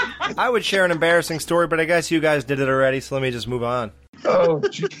 I would share an embarrassing story, but I guess you guys did it already, so let me just move on. Oh,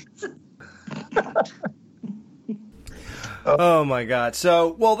 jeez. Oh, my God.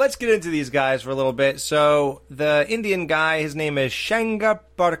 So, well, let's get into these guys for a little bit. So, the Indian guy, his name is Shanga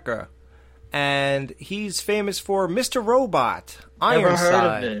Parker, and he's famous for Mr. Robot, Never heard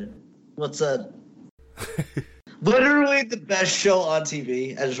Ironside. of it. What's that? Literally the best show on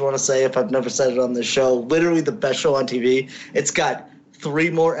TV. I just want to say, if I've never said it on this show, literally the best show on TV. It's got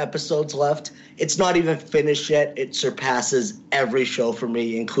 3 more episodes left. It's not even finished yet. It surpasses every show for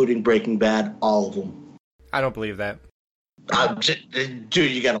me, including Breaking Bad, all of them. I don't believe that.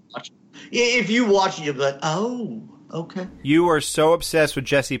 Dude, you gotta watch it. If you watch it, you'll be like, oh, okay. You are so obsessed with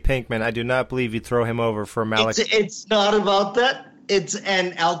Jesse Pinkman, I do not believe you throw him over for Malik. It's not about that.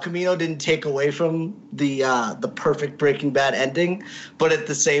 And Al Camino didn't take away from the perfect Breaking Bad ending, but at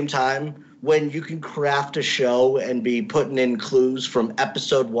the same time, when you can craft a show and be putting in clues from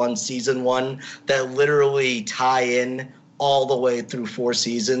episode 1, season 1, that literally tie in all the way through 4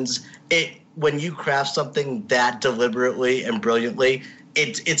 seasons, when you craft something that deliberately and brilliantly,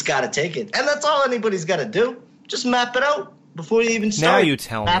 it's got to take it. And that's all anybody's got to do. Just map it out before you even start. Now you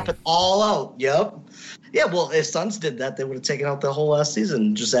tell me. Map it all out. Yep. Yeah, well, if Sons did that, they would have taken out the whole last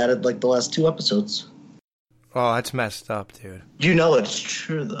season, just added like the last 2 episodes. Oh, that's messed up, dude. You know it's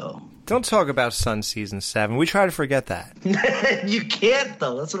true, though. Don't talk about Sun Season 7. We try to forget that. You can't,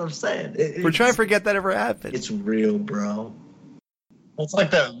 though. That's what I'm saying. We're trying to forget that ever happened. It's real, bro. It's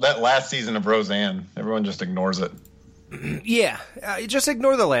like that last season of Roseanne. Everyone just ignores it. Yeah. Just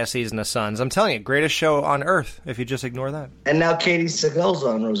ignore the last season of Sons. I'm telling you, greatest show on Earth if you just ignore that. And now Katie Seagal's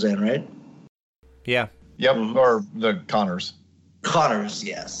on Roseanne, right? Yeah. Yep, or the Connors. Connors,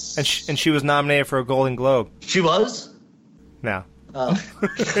 yes. And she was nominated for a Golden Globe. She was? No. Oh.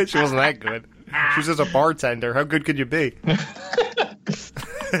 She wasn't that good. She was just a bartender. How good could you be?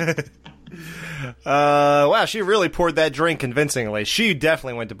 Wow, she really poured that drink convincingly. She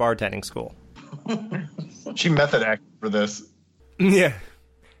definitely went to bartending school. She method acted for this. Yeah.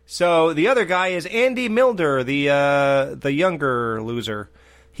 So the other guy is Andy Milder, the younger loser.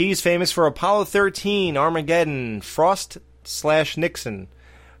 He's famous for Apollo 13, Armageddon, Frost/Nixon,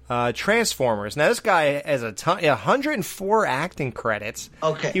 Transformers. Now, this guy has 104 acting credits.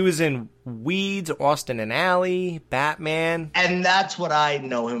 Okay. He was in Weeds, Austin and Ally, Batman. And that's what I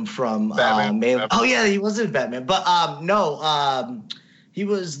know him from. Batman. Oh, yeah, he was in Batman. But,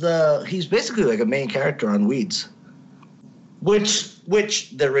 he's basically like a main character on Weeds.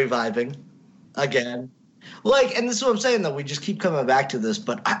 Which they're reviving again. Like, and this is what I'm saying, though. We just keep coming back to this,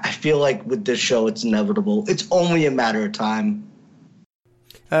 but I feel like with this show, it's inevitable. It's only a matter of time.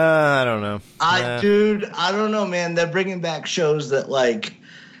 I don't know. Dude, I don't know, man. They're bringing back shows that, like,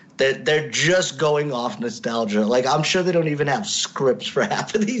 they're just going off nostalgia. Like, I'm sure they don't even have scripts for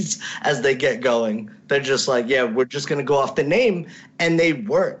half of these as they get going. They're just like, yeah, we're just going to go off the name, and they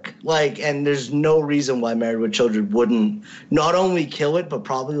work. Like, and there's no reason why Married with Children wouldn't not only kill it, but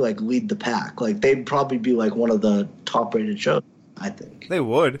probably, like, lead the pack. Like, they'd probably be, like, one of the top-rated shows, I think. They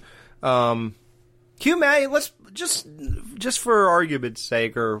would. Hugh, let's just for argument's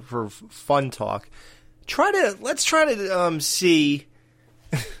sake or for fun talk, let's try to see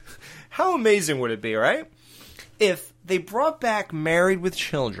how amazing would it be, right? If they brought back Married with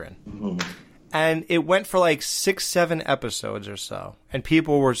Children and it went for like 6-7 episodes or so, and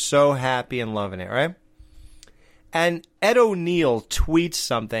people were so happy and loving it, right? And Ed O'Neill tweets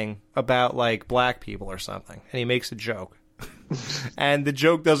something about like black people or something, and he makes a joke. And the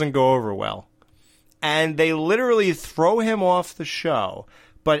joke doesn't go over well. And they literally throw him off the show,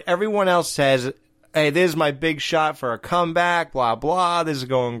 but everyone else says, hey, this is my big shot for a comeback, blah, blah, this is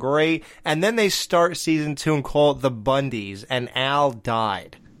going great. And then they start season 2 and call it The Bundys, and Al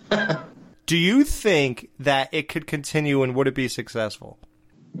died. Do you think that it could continue, and would it be successful?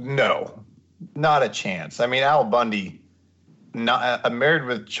 No, not a chance. I mean, Al Bundy, not Married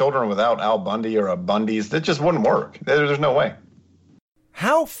with Children without Al Bundy or a Bundy's, that just wouldn't work. There's no way.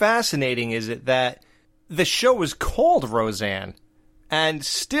 How fascinating is it that the show is called Roseanne, and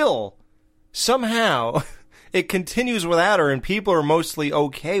still, somehow, it continues without her, and people are mostly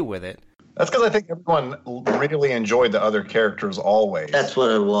okay with it? That's because I think everyone really enjoyed the other characters always. That's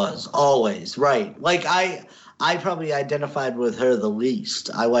what it was. Always. Right. Like, I probably identified with her the least.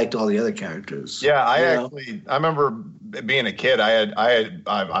 I liked all the other characters. Yeah, I remember being a kid, I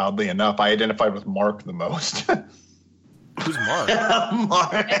oddly enough, I identified with Mark the most. Who's Mark?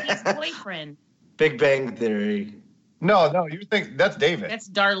 Mark. Becky's boyfriend. Big Bang Theory. No, you think that's David. That's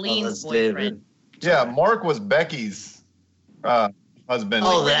Darlene's boyfriend. David. Yeah, Mark was Becky's husband.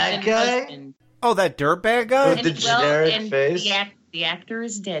 Oh, that guy? Husband. Oh, that dirtbag guy? With the generic face? The actor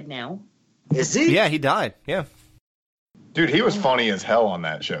is dead now. Is he? Yeah, he died. Yeah. Dude, he was funny as hell on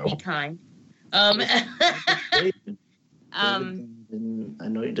that show. Be kind. I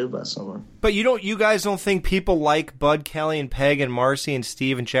know you did last summer. But you guys don't think people like Bud, Kelly, and Peg, and Marcy, and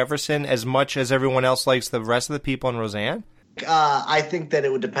Steve, and Jefferson as much as everyone else likes the rest of the people in Roseanne? I think that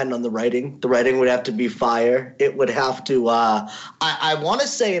it would depend on the writing. The writing would have to be fire. It would have to I want to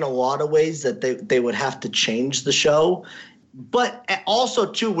say in a lot of ways that they would have to change the show. But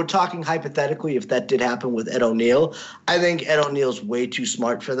also, too, we're talking hypothetically if that did happen with Ed O'Neill. I think Ed O'Neill's way too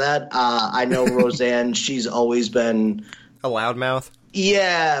smart for that. I know Roseanne, she's always been a loudmouth.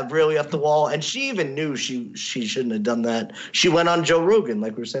 Yeah, really up the wall. And she even knew she shouldn't have done that. She went on Joe Rogan,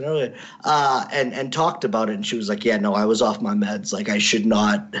 like we were saying earlier, and talked about it. And she was like, yeah, no, I was off my meds. Like, I should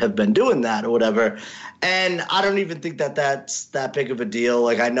not have been doing that or whatever. And I don't even think that that's that big of a deal.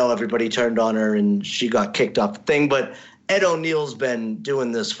 Like, I know everybody turned on her and she got kicked off the thing. But Ed O'Neill's been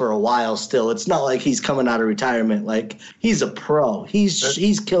doing this for a while still. It's not like he's coming out of retirement. Like, he's a pro.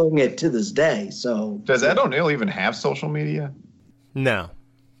 He's killing it to this day. So does Ed O'Neill even have social media? No.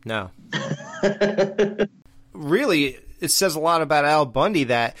 Really, it says a lot about Al Bundy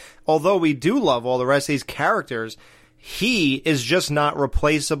that although we do love all the rest of these characters, he is just not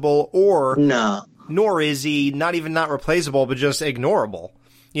replaceable, or no, nor is he not even not replaceable, but just ignorable.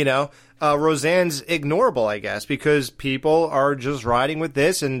 You know, Roseanne's ignorable, I guess, because people are just riding with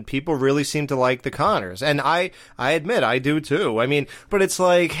this, and people really seem to like the Connors. And I admit, I do too. I mean, but it's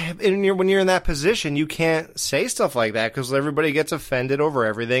like, when you're in that position, you can't say stuff like that because everybody gets offended over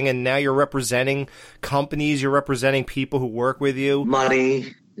everything, and now you're representing companies, you're representing people who work with you.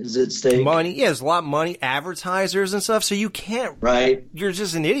 Money is at stake. Money, yeah, there's a lot of money, advertisers and stuff, so you can't. Right. You're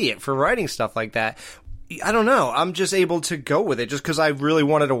just an idiot for writing stuff like that. I don't know. I'm just able to go with it just because I really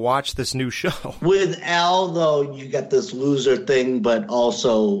wanted to watch this new show. With Al, though, you got this loser thing, but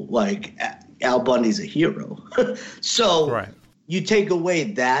also, like, Al Bundy's a hero. So right. You take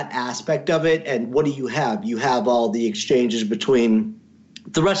away that aspect of it, and what do you have? You have all the exchanges between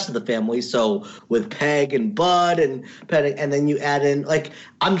the rest of the family. So with Peg and Bud and then you add in, like,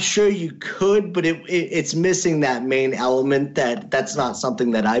 I'm sure you could, but it's missing that main element that's not something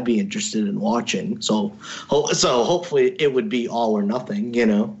that I'd be interested in watching. So hopefully it would be all or nothing, you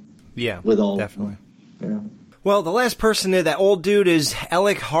know? Yeah, with all, definitely. Yeah. Well, the last person there, that old dude, is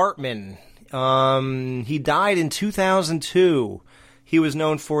Alec Hartman. He died in 2002. He was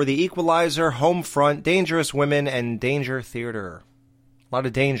known for The Equalizer, Homefront, Dangerous Women, and Danger Theater. A lot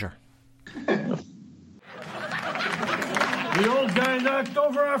of danger. The old guy knocked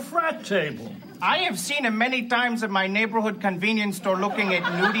over our frat table. I have seen him many times at my neighborhood convenience store looking at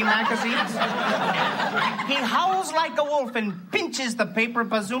nudie magazines. He howls like a wolf and pinches the paper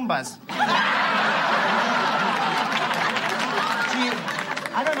bazoombas.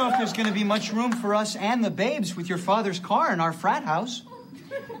 I don't know if there's going to be much room for us and the babes with your father's car in our frat house.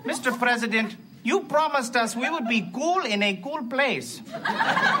 Mr. President, you promised us we would be cool in a cool place.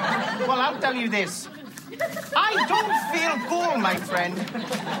 Well, I'll tell you this. I don't feel cool, my friend.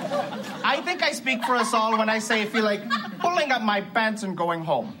 I think I speak for us all when I say I feel like pulling up my pants and going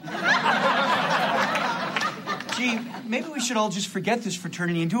home. Gee, maybe we should all just forget this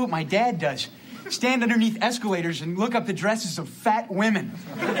fraternity and do what my dad does. Stand underneath escalators and look up the dresses of fat women.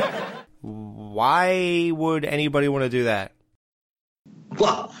 Why would anybody want to do that?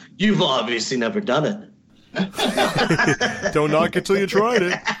 Well, you've obviously never done it. Don't knock it till you tried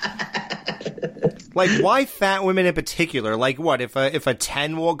it. Like, why fat women in particular? Like, what, if a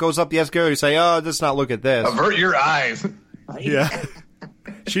 10 goes up the escalator, you say, oh, let's not look at this. Avert your eyes. Yeah.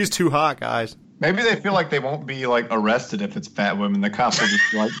 She's too hot, guys. Maybe they feel like they won't be, like, arrested if it's fat women. The cops will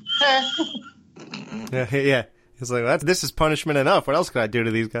just be like, Yeah. It's like, this is punishment enough. What else can I do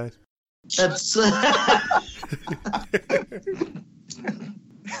to these guys? That's...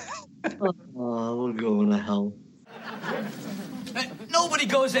 Oh, we're going to hell. Nobody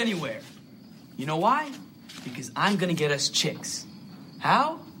goes anywhere. You know why? Because I'm gonna get us chicks.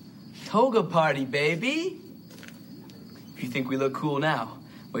 How? Toga party, baby. If you think we look cool now,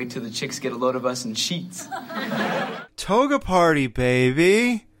 wait till the chicks get a load of us in sheets. Toga party,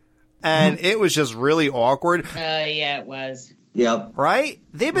 baby. And it was just really awkward. Yeah, it was. Yep. Right?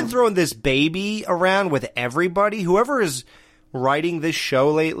 They've been throwing this baby around with everybody. Whoever is writing this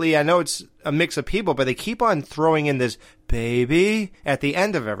show lately, I know it's a mix of people, but they keep on throwing in this baby at the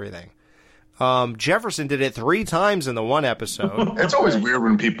end of everything. Jefferson did it 3 times in the one episode. It's always weird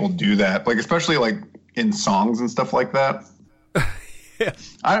when people do that, like especially like in songs and stuff like that. Baby,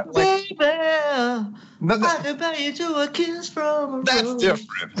 I compare you to a kiss from a That's rose.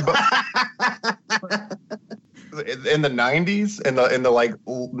 different. But in the 90s, in the like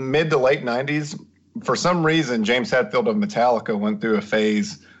mid to late 90s, for some reason, James Hetfield of Metallica went through a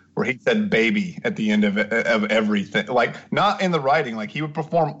phase where he said baby at the end of everything. Like, not in the writing. Like, he would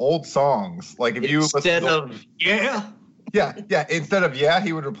perform old songs. Like, if you Instead of yeah. Yeah. Instead of yeah,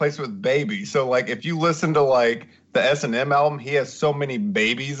 he would replace it with baby. So, like, if you listen to, like, the S&M album, he has so many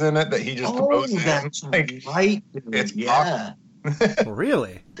babies in it that he just throws in. That's Like, right. it's Yeah.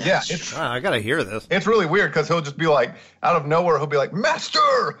 Really? Yeah. Wow, I gotta hear this. It's really weird because he'll just be like, out of nowhere, he'll be like,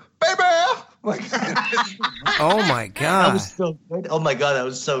 Master, baby! Like, oh my god, that was so good. Oh my god, that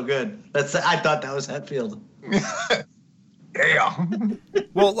was so good. I thought that was Hetfield. Yeah.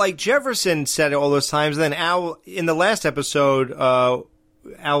 Well, like Jefferson said it all those times. Then Al, in the last episode,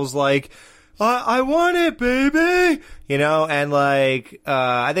 Al's like, I want it, baby. You know, and like,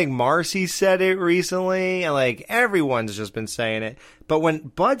 I think Marcy said it recently, and like everyone's just been saying it. But when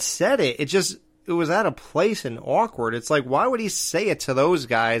Bud said it, it was out of place and awkward. It's like, why would he say it to those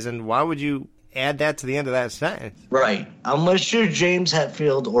guys, and why would you add that to the end of that sentence? Right. Unless you're James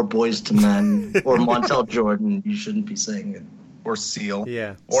Hetfield or Boyz II Men or Montel Jordan, you shouldn't be saying it. Or Seal.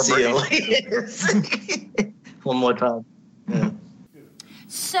 Yeah. Or Seal. One more time. Yeah.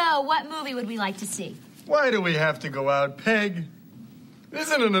 So, what movie would we like to see? Why do we have to go out, Peg?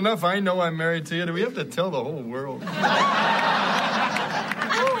 Isn't it enough I know I'm married to you? Do we have to tell the whole world?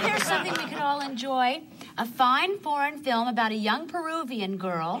 Oh, here's something we could all enjoy. A fine foreign film about a young Peruvian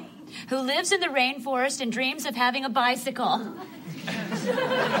girl who lives in the rainforest and dreams of having a bicycle.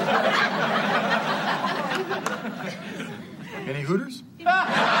 Any Hooters?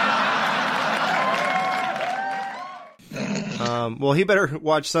 Well, he better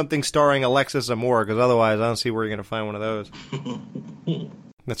watch something starring Alexis Amore, because otherwise I don't see where you're going to find one of those.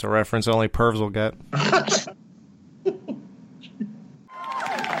 That's a reference only pervs will get.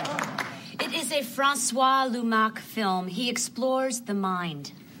 It is a Francois Lumac film. He explores the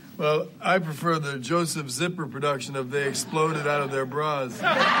mind. Well, I prefer the Joseph Zipper production of They Exploded Out of Their Bras.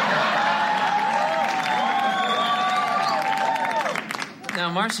 Now,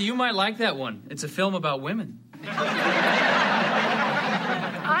 Marcy, you might like that one. It's a film about women.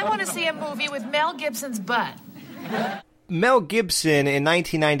 I want to see a movie with Mel Gibson's butt. Mel Gibson, in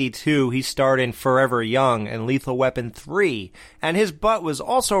 1992, he starred in Forever Young and Lethal Weapon 3, and his butt was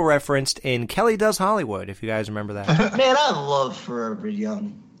also referenced in Kelly Does Hollywood, if you guys remember that. Man, I love Forever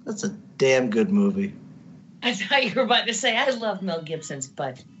Young. That's a damn good movie. I thought you were about to say, I love Mel Gibson's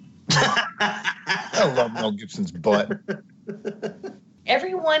butt. I love Mel Gibson's butt.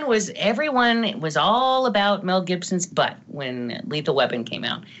 Everyone was all about Mel Gibson's butt when Lethal Weapon came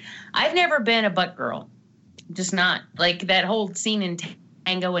out. I've never been a butt girl. Just not. Like that whole scene in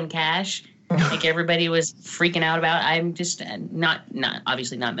Tango and Cash, like everybody was freaking out about. I'm just not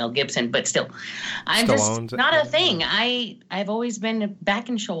obviously not Mel Gibson, but still. I'm Stallone's just not a thing. I've always been back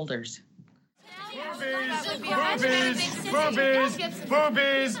and shoulders.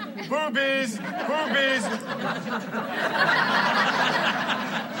 Boobies!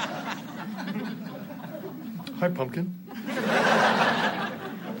 Hi, Pumpkin.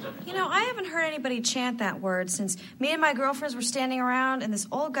 You know, I haven't heard anybody chant that word since me and my girlfriends were standing around and this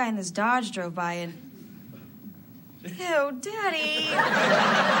old guy in this Dodge drove by and... Ew, Daddy!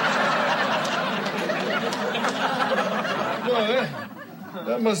 Well,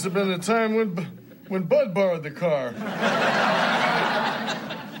 that must have been the time when Bud borrowed the car.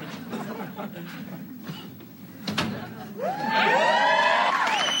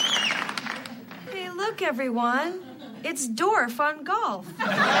 Hey, look, everyone. It's Dorf on golf.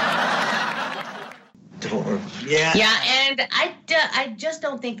 Dorf. Yeah. Yeah, and I just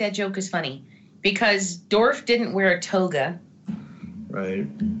don't think that joke is funny because Dorf didn't wear a toga. Right.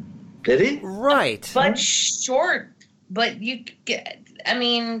 Did he? Right. But short. But you get, I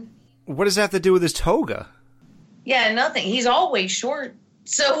mean... What does that have to do with his toga? Yeah, nothing. He's always short.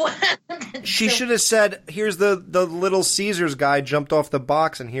 So... She should have said, here's the Little Caesars guy jumped off the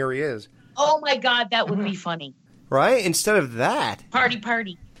box and here he is. Oh my God, that would be funny. Right? Instead of that.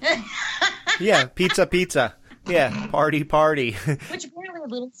 Party. Yeah, pizza. Yeah, party. Which apparently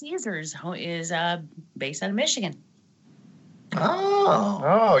Little Caesars is based out of Michigan.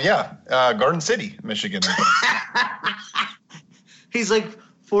 Oh, yeah. Garden City, Michigan. He's like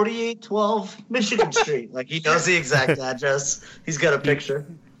 4812 Michigan Street. Like, he knows the exact address. He's got a picture.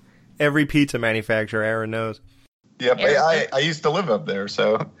 Every pizza manufacturer Aaron knows. Yep, I used to live up there,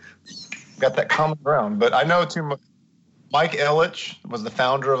 so got that common ground. But I know, too, Mike Ilitch was the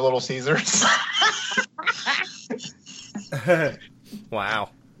founder of Little Caesars. Wow.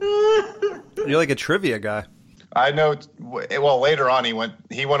 You're like a trivia guy. I know. Well, later on, he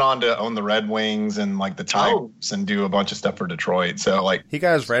went on to own the Red Wings and like the Tigers and do a bunch of stuff for Detroit. So like he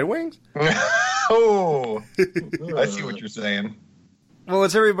got his Red Wings. Oh, I see what you're saying. Well,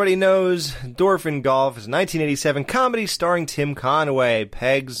 as everybody knows, Dorf in Golf is a 1987 comedy starring Tim Conway,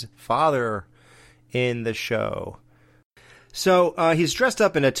 Peg's father, in the show. So he's dressed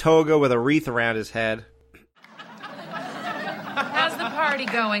up in a toga with a wreath around his head. How's the party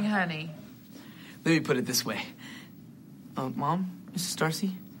going, honey? Let me put it this way. Mom, Mrs.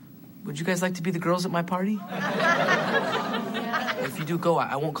 Darcy, would you guys like to be the girls at my party? If you do go,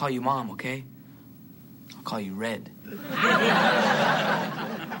 I won't call you Mom, okay? I'll call you Red.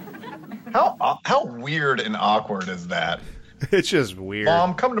 How weird and awkward is that? It's just weird.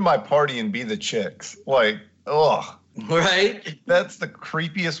 Mom, come to my party and be the chicks. Like, ugh. Right? That's the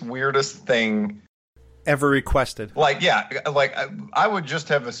creepiest, weirdest thing ever requested. Like, yeah, like I would just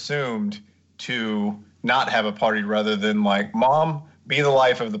have assumed to not have a party rather than like, Mom, be the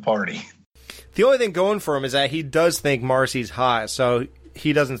life of the party. The only thing going for him is that he does think Marcy's hot, so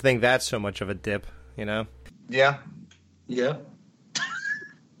he doesn't think that's so much of a dip, you know? Yeah. Yeah.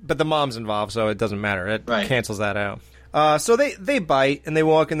 But the mom's involved, so it doesn't matter. It cancels that out. So they bite, and they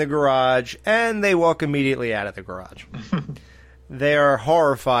walk in the garage, and they walk immediately out of the garage. They are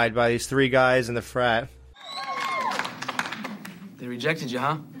horrified by these three guys in the frat. They rejected you,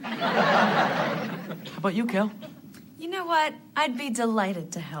 huh? How about you, Kel? You know what? I'd be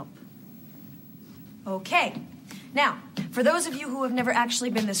delighted to help. Okay. Now, for those of you who have never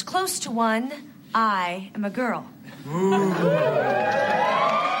actually been this close to one, I am a girl.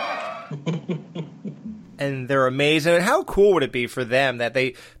 And they're amazing. And how cool would it be for them that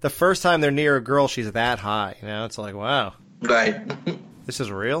the first time they're near a girl, she's that high? You know, it's like, wow. Right. This is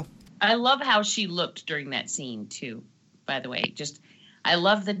real. I love how she looked during that scene, too, by the way. I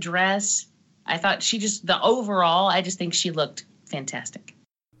love the dress. I thought I just think she looked fantastic.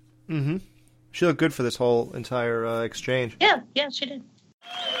 Mm-hmm. She looked good for this whole entire exchange. Yeah, she did.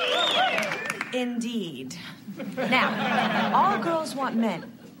 Indeed. Now, all girls want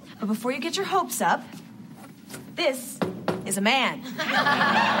men. But before you get your hopes up, this is a man.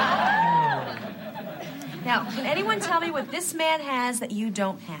 Now, can anyone tell me what this man has that you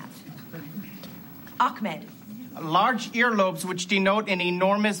don't have? Ahmed. Large earlobes which denote an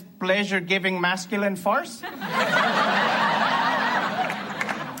enormous pleasure-giving masculine farce?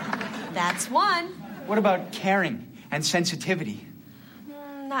 That's one. What about caring and sensitivity?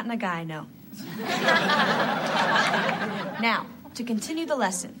 Not in a guy, no. Now, to continue the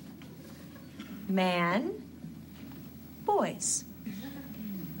lesson. Man, boys.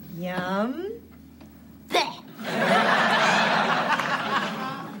 Yum. Bleh.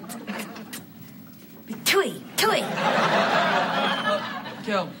 Tui.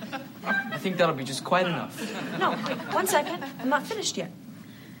 Kel, I think that'll be just quite enough. No, wait, 1 second. I'm not finished yet.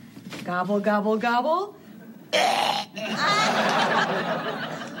 Gobble, gobble, gobble.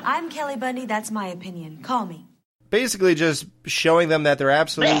 I'm Kelly Bundy. That's my opinion. Call me. Basically just showing them that they're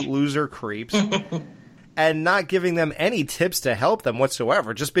absolute loser creeps and not giving them any tips to help them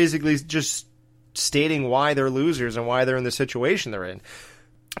whatsoever. Just basically just stating why they're losers and why they're in the situation they're in.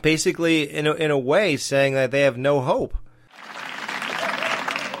 Basically, in a way, saying that they have no hope.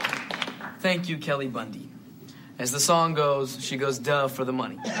 Thank you, Kelly Bundy. As the song goes, she goes, duh, for the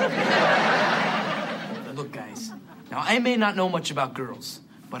money. Look, guys, now I may not know much about girls,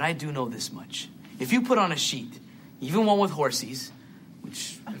 but I do know this much. If you put on a sheet, even one with horsies,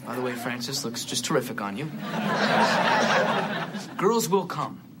 which, by the way, Francis, looks just terrific on you, girls will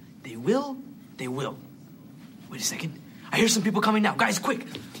come. They will. Wait a second. I hear some people coming now. Guys, quick.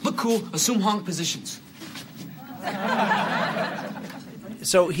 Look cool. Assume honk positions.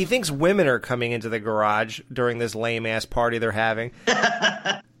 So he thinks women are coming into the garage during this lame-ass party they're having.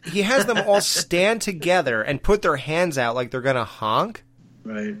 He has them all stand together and put their hands out like they're going to honk.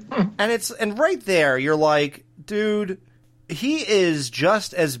 Right. And right there, you're like, dude, he is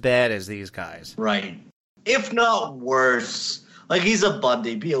just as bad as these guys. Right. If not worse. Like, he's a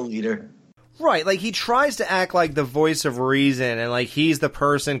Bundy. Be a leader. Right, like he tries to act like the voice of reason and like he's the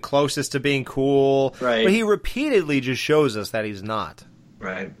person closest to being cool. Right. But he repeatedly just shows us that he's not.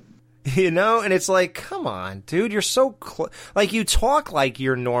 Right. You know? And it's like, come on, dude, you're so like you talk like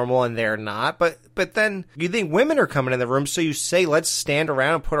you're normal and they're not, but then you think women are coming in the room, so you say, let's stand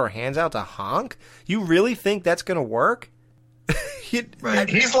around and put our hands out to honk? You really think that's going to work? Right.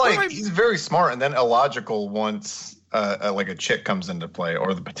 He's very smart and then illogical once like a chick comes into play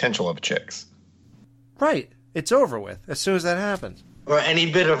or the potential of chicks. Right. It's over with as soon as that happens. Or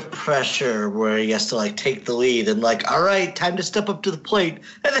any bit of pressure where he has to, like, take the lead and, like, all right, time to step up to the plate.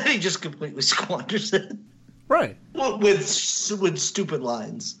 And then he just completely squanders it. Right. With stupid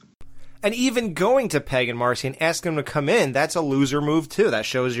lines. And even going to Peg and Marcy and asking them to come in, that's a loser move, too. That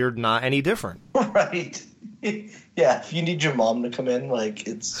shows you're not any different. Right. Yeah, if you need your mom to come in, like,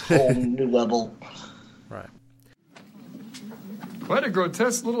 it's a whole new level. Right. Quite a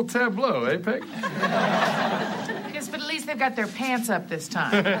grotesque little tableau, eh, Peg? Yes, but at least they've got their pants up this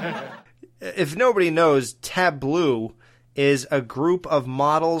time. If nobody knows, tableau is a group of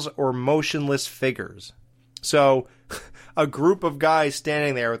models or motionless figures. So, a group of guys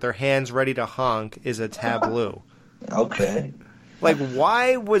standing there with their hands ready to honk is a tableau. Okay. Like,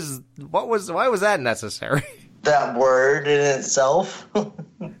 why was that necessary? That word in itself?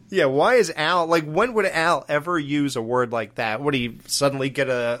 Yeah, why is Al, like, when would Al ever use a word like that? Would he suddenly get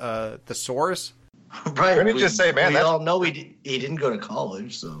a thesaurus? Right. Couldn't he just say, man, we all know he didn't go to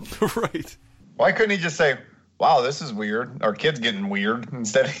college, so. Right. Why couldn't he just say, wow, this is weird. Our kid's getting weird.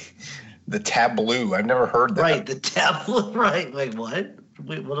 Instead of the tableau. I've never heard that. Right, the tableau. Right. Like, what?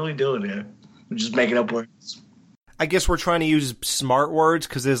 What are we doing here? We're just making up words. I guess we're trying to use smart words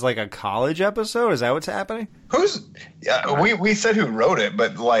because there's like a college episode. Is that what's happening? We said who wrote it,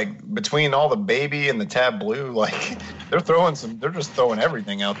 but like between all the baby and the tableau, like they're just throwing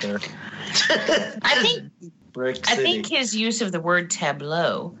everything out there. I think his use of the word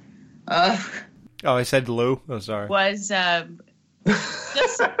tableau. Oh, I said Lou. Oh, sorry.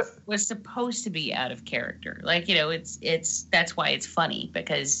 Was supposed to be out of character. Like, you know, it's that's why it's funny,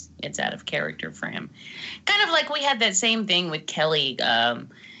 because it's out of character for him. Kind of like we had that same thing with Kelly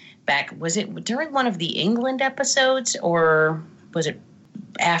back, was it during one of the England episodes, or was it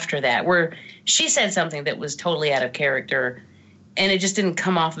after that, where she said something that was totally out of character and it just didn't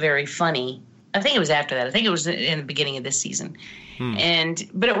come off very funny. I think it was after that. I think it was in the beginning of this season.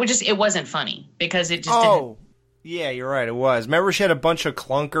 But it wasn't funny because it just didn't. Yeah, you're right. It was. Remember, she had a bunch of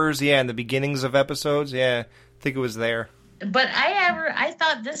clunkers. Yeah, in the beginnings of episodes. Yeah, I think it was there. But I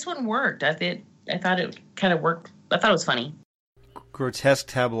thought this one worked. I thought it kind of worked. I thought it was funny. Grotesque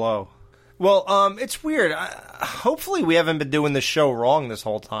tableau. Well, it's weird. Hopefully, we haven't been doing this show wrong this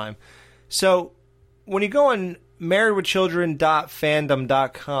whole time. So, when you go on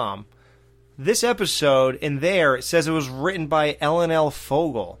marriedwithchildren.fandom.com, this episode in there it says it was written by Ellen L.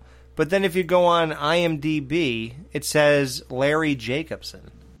 Fogel. But then if you go on IMDb, it says Larry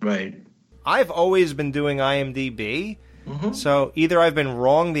Jacobson. Right. I've always been doing IMDb, so either I've been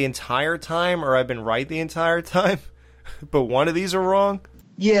wrong the entire time or I've been right the entire time, but one of these are wrong.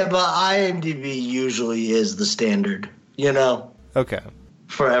 Yeah, but IMDb usually is the standard, you know? Okay.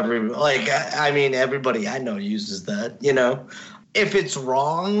 For everybody I know uses that, you know? If it's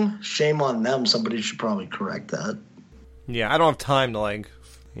wrong, shame on them. Somebody should probably correct that. Yeah, I don't have time to,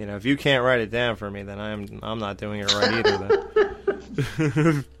 if you can't write it down for me, then I'm not doing it right either.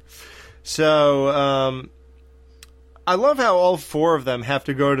 Then. So, I love how all four of them have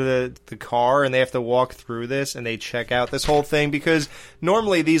to go to the car and they have to walk through this and they check out this whole thing, because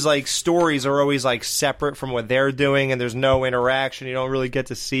normally these stories are always separate from what they're doing and there's no interaction. You don't really get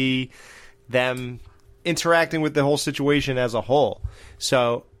to see them interacting with the whole situation as a whole.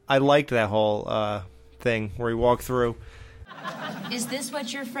 So I liked that whole thing where he walked through. Is this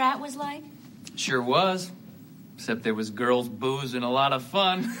what your frat was like? Sure was. Except there was girls, booze, and a lot of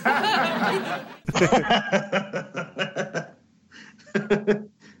fun.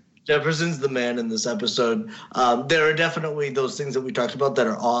 Jefferson's the man in this episode. There are definitely those things that we talked about that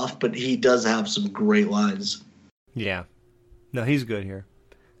are off, but he does have some great lines. Yeah. No, he's good here.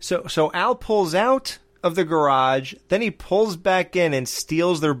 So Al pulls out of the garage, then he pulls back in and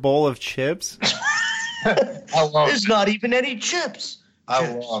steals their bowl of chips. There's not even any chips. I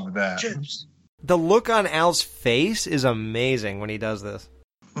love that. Chips. The look on Al's face is amazing when he does this.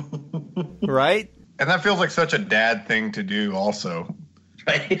 Right? And that feels like such a dad thing to do also.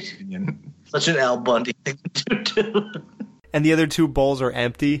 Right? Such an Al Bundy thing to do, too. And the other two bowls are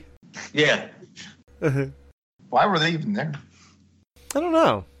empty? Yeah. Why were they even there? I don't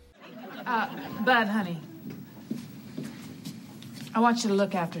know. Bud, honey, I want you to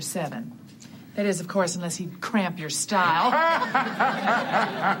look after Seven. That is, of course, unless he'd cramp your style.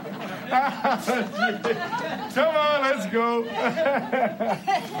 Come on, let's go.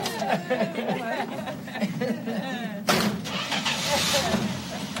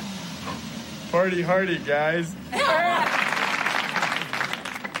 Party hardy, guys. I'd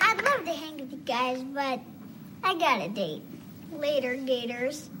love to hang with you guys, but I got a date. Later,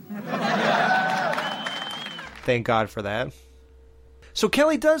 Gators. Thank God for that. So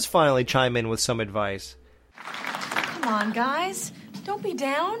Kelly does finally chime in with some advice. Come on, guys. Don't be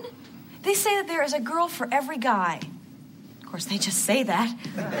down. They say that there is a girl for every guy. Of course, they just say that.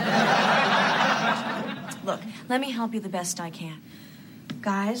 Look, let me help you the best I can.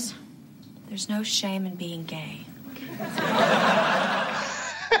 Guys, there's no shame in being gay.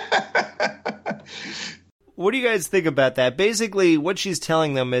 What do you guys think about that? Basically, what she's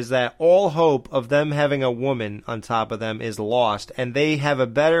telling them is that all hope of them having a woman on top of them is lost, and they have a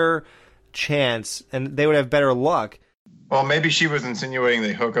better chance, and they would have better luck. Well, maybe she was insinuating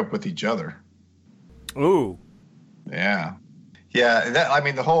they hook up with each other. Ooh. Yeah. Yeah, I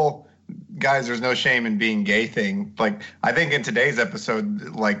mean, the whole, guys, there's no shame in being gay thing, like, I think in today's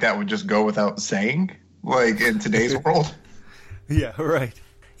episode, like, that would just go without saying, like, in today's world. Yeah, right.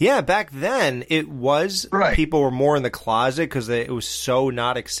 Yeah, back then, it was, right. People were more in the closet because it was so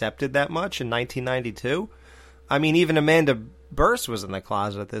not accepted that much in 1992. I mean, even Amanda Burse was in the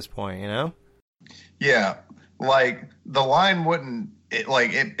closet at this point, you know? Yeah, like, the line wouldn't,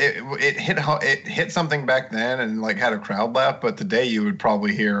 it hit something back then and, like, had a crowd laugh, but today you would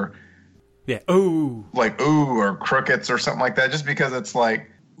probably hear... Yeah, ooh. Like, ooh, or crickets or something like that, just because it's like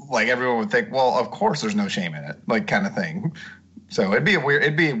everyone would think, well, of course there's no shame in it, like, kind of thing. So it'd be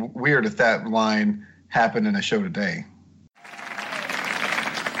weird if that line happened in a show today.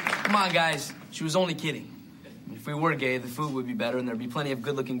 Come on, guys. She was only kidding. If we were gay, the food would be better, and there'd be plenty of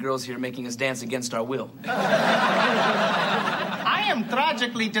good-looking girls here making us dance against our will. I am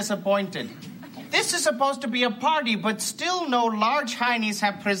tragically disappointed. This is supposed to be a party, but still no large heinies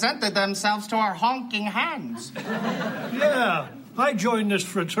have presented themselves to our honking hands. Yeah, I joined this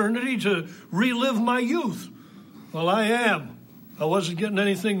fraternity to relive my youth. Well, I am. I wasn't getting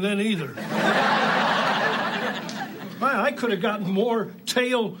anything then either. I could have gotten more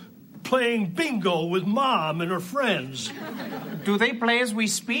tail playing bingo with Mom and her friends. Do they play as we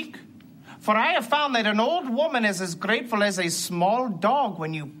speak? For I have found that an old woman is as grateful as a small dog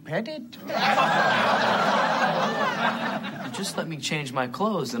when you pet it. Just let me change my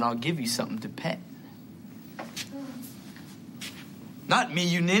clothes and I'll give you something to pet. Not me,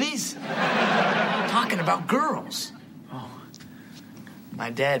 you ninnies. I'm talking about girls. Oh, my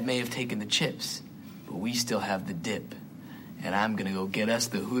dad may have taken the chips, but we still have the dip. And I'm gonna go get us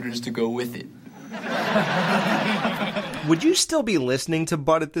the Hooters to go with it. Would you still be listening to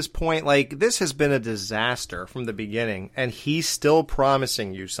Bud at this point? Like, this has been a disaster from the beginning, and he's still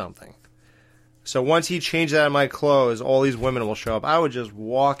promising you something. So once he changed out of my clothes, all these women will show up. I would just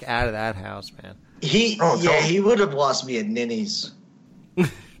walk out of that house, man. He would have lost me at Ninnies.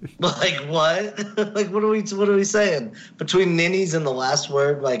 Like, what? Like, what are we saying? Between Ninnies and the last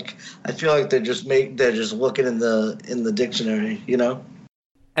word, like, I feel like they're just looking in the dictionary, you know?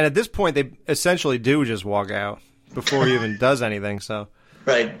 And at this point, they essentially do just walk out before he even does anything, so.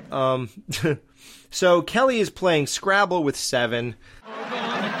 Right. So Kelly is playing Scrabble with Seven.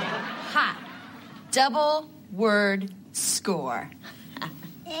 Ha! Double word score.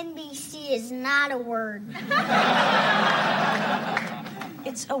 NBC is not a word.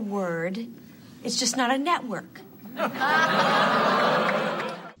 It's a word. It's just not a network.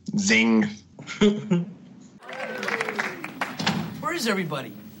 Zing. Where is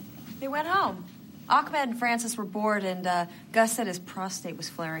everybody? They went home. Ahmed and Francis were bored, and Gus said his prostate was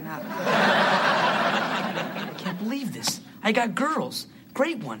flaring up. I can't believe this. I got girls,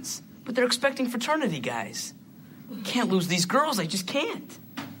 great ones, but they're expecting fraternity guys. Can't lose these girls, I just can't.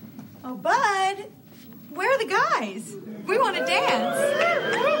 Oh, Bud, where are the guys? We want to dance.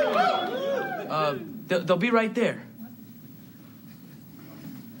 They'll be right there.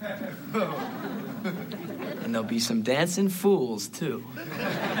 And there'll be some dancing fools, too.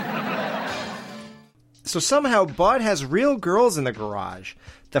 So somehow Bud has real girls in the garage.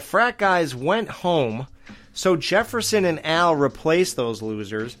 The frat guys went home, so Jefferson and Al replaced those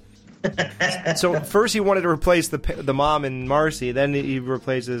losers. So first he wanted to replace the mom and Marcy, then he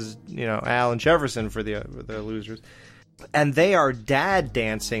replaces, Al and Jefferson for the losers. And they are dad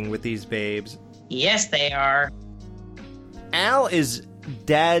dancing with these babes. Yes, they are. Al is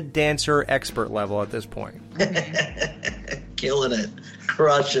dad dancer expert level at this point. Killing it.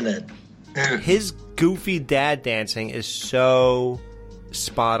 Crushing it. His goofy dad dancing is so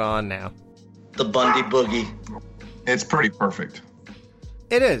spot on now. The Bundy Boogie. It's pretty perfect.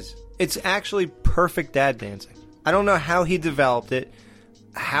 It is. It's actually perfect dad dancing. I don't know how he developed it,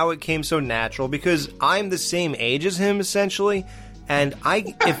 how it came so natural, because I'm the same age as him, essentially, and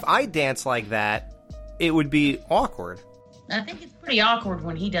if I dance like that, it would be awkward. I think it's pretty awkward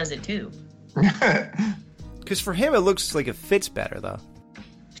when he does it, too. Because for him, it looks like it fits better, though.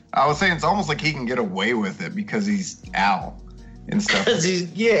 I was saying it's almost like he can get away with it because he's Al and stuff. Because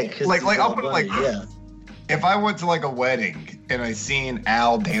I'll put it like this. If I went to like a wedding and I seen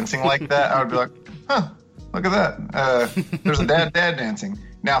Al dancing like that, I would be like, huh, look at that. There's a dad dancing.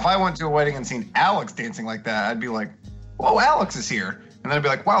 Now, if I went to a wedding and seen Alex dancing like that, I'd be like, whoa, Alex is here. And then I'd be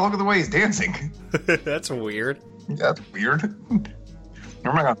like, wow, look at the way he's dancing. That's weird. That's weird. I'm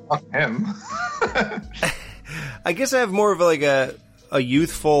not gonna fuck him. I guess I have more of like a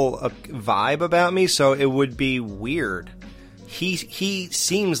youthful vibe about me, so it would be weird. He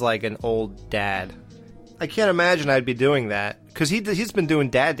seems like an old dad. I can't imagine I'd be doing that, because he's been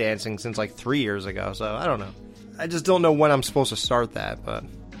doing dad dancing since like 3 years ago, so I don't know. I just don't know when I'm supposed to start that, but...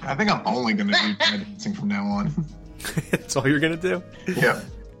 I think I'm only going to do dad dancing from now on. That's all you're going to do? Yeah.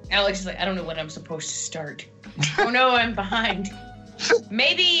 Alex is like, I don't know when I'm supposed to start. Oh no, I'm behind.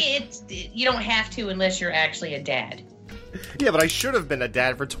 Maybe you don't have to unless you're actually a dad. Yeah, but I should have been a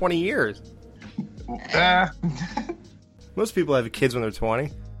dad for 20 years. Most people have kids when they're 20.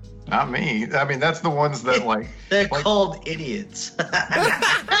 Not me. I mean, that's the ones that like... They're called idiots.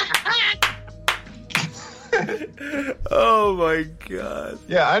 Oh my god.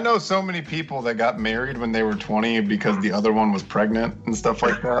 Yeah, I know so many people that got married when they were 20 because the other one was pregnant and stuff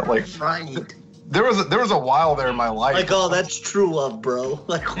like that. Like, right. There was a while there in my life. Like, oh, that's true love, bro.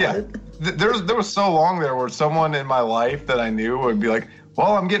 Like, what? Yeah. There was so long there where someone in my life that I knew would be like,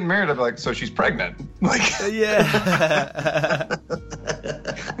 well, I'm getting married. I'd be like, so she's pregnant. Like, yeah.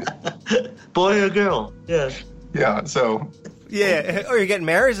 Boy or girl? Yeah. Yeah. So. Yeah. Or you're getting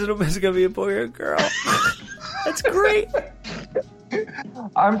married? Is it going to be a boy or a girl? That's great.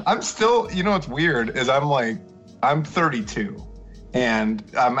 I'm still. You know what's weird is I'm 32, and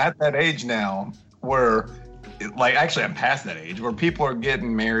I'm at that age now where. Like, actually, I'm past that age where people are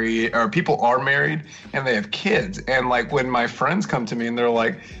getting married, or people are married and they have kids. And like, when my friends come to me and they're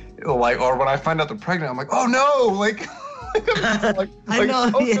like, or when I find out they're pregnant, I'm like, oh no, like, I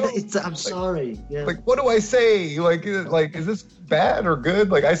know. Oh, yeah, no. I'm sorry. Yeah. Like, what do I say? Like, is this bad or good?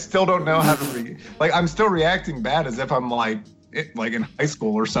 Like, I still don't know how to I'm still reacting bad as if I'm like in high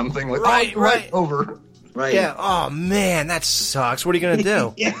school or something. Like, right, over. Right. Yeah. Oh man, that sucks. What are you gonna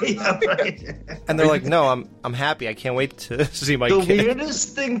do? yeah, right. And they're like, "No, I'm happy. I can't wait to see my kid." The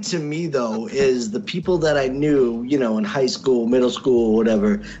weirdest thing to me though is the people that I knew, in high school, middle school,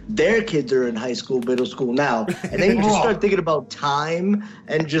 whatever. Their kids are in high school, middle school now, and then you just start thinking about time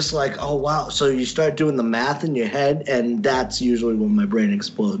and just like, oh wow. So you start doing the math in your head, and that's usually when my brain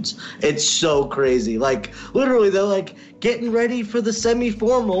explodes. It's so crazy. Like literally, they're like getting ready for the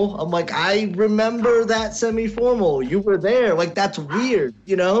semi-formal. I'm like, I remember that semi-formal. You were there. Like, that's weird,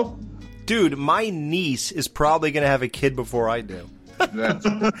 Dude, my niece is probably going to have a kid before I do.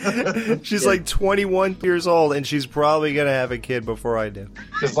 She's like 21 years old, and she's probably going to have a kid before I do.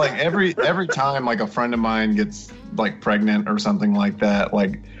 Just like every time like a friend of mine gets like pregnant or something like that,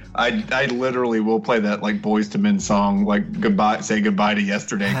 like I literally will play that like Boyz II Men song, like say goodbye to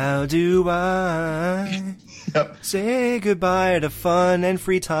yesterday. How do I say goodbye to fun and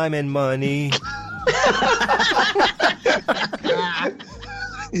free time and money?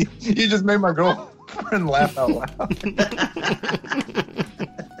 You just made my girlfriend laugh out loud.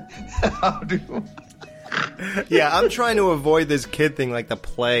 Yeah, I'm trying to avoid this kid thing like the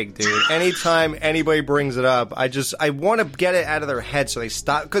plague, dude. Anytime anybody brings it up, I want to get it out of their head so they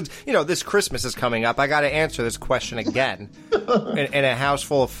stop. Because, this Christmas is coming up. I got to answer this question again. in a house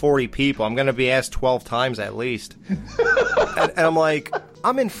full of 40 people. I'm going to be asked 12 times at least. And I'm like,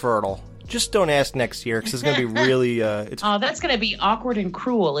 I'm infertile. Just don't ask next year because it's going to be really... that's going to be awkward and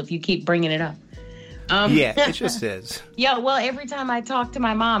cruel if you keep bringing it up. Yeah, it just is. Yeah, well, every time I talk to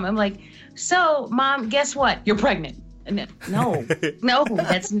my mom, I'm like, so, Mom, guess what? You're pregnant. No,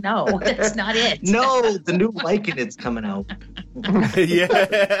 that's not it. No, the new Vicodin's coming out.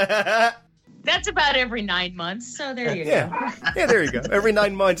 Yeah. That's about every 9 months, so there you go. Yeah, there you go. Every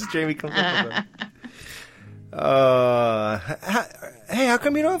 9 months, Jamie comes up with it. Hey, how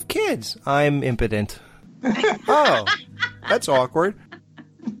come you don't have kids? I'm impotent. Oh, that's awkward.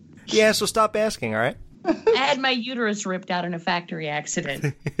 Yeah, so stop asking, all right? I had my uterus ripped out in a factory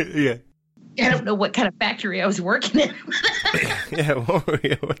accident. Yeah. I don't know what kind of factory I was working in. Yeah,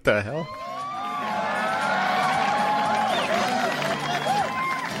 what the hell?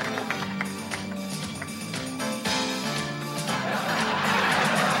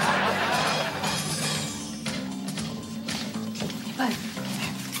 Hey, bud.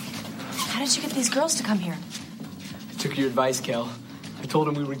 How did you get these girls to come here? I took your advice, Kel. I told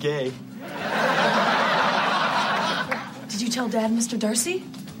him we were gay. Did you tell Dad, Mr. Darcy?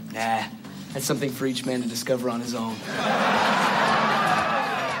 Nah, that's something for each man to discover on his own.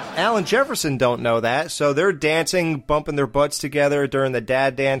 Al and Jefferson don't know that, so they're dancing, bumping their butts together during the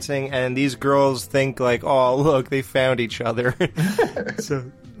dad dancing, and these girls think like, oh, look, they found each other.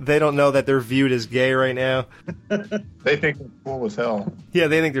 So they don't know that they're viewed as gay right now. They think they're cool as hell. Yeah,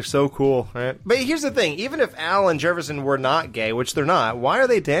 they think they're so cool, right? But here's the thing, even if Al and Jefferson were not gay, which they're not, why are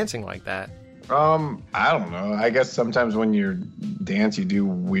they dancing like that? I don't know. I guess sometimes when you dance, you do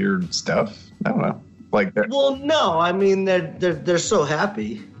weird stuff. I don't know. Like that. Well, no. I mean, they're so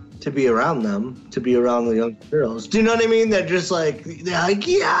happy to be around them, to be around the young girls. Do you know what I mean? They're just like,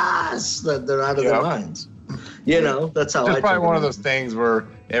 yes, that they're out of their minds. That's how it's probably one of those things where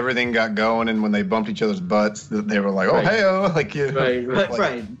everything got going, and when they bumped each other's butts, they were like, "Oh, hey-oh," like,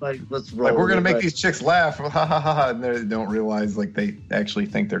 right. Like, let's roll. Like, we're gonna make these chicks laugh, ha ha ha, and they don't realize like they actually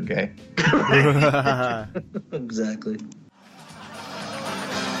think they're gay. Exactly.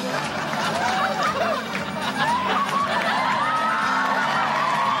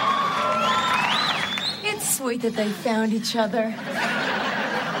 It's sweet that they found each other.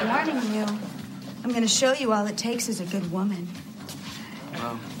 Warning you. I'm going to show you all it takes is a good woman.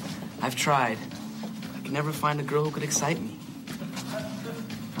 Well, I've tried. I can never find a girl who could excite me.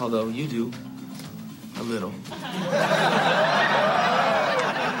 Although you do. A little.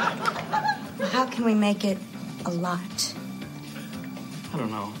 How can we make it a lot? I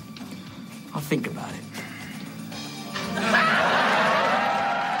don't know. I'll think about it.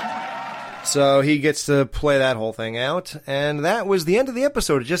 So he gets to play that whole thing out, and that was the end of the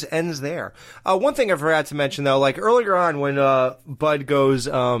episode. It just ends there. One thing I forgot to mention, though, like earlier on when Bud goes,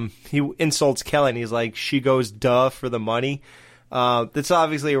 he insults Kelly, and he's like, she goes, duh, for the money. That's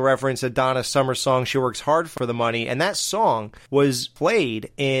obviously a reference to Donna Summer's song, She Works Hard for the Money, and that song was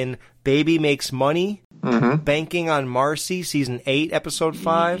played in Baby Makes Money, Banking on Marcy, Season 8, Episode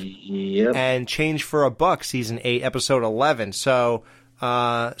 5, and Change for a Buck, Season 8, Episode 11. So...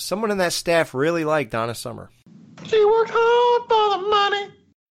 someone in that staff really liked Donna Summer. She worked hard for the money.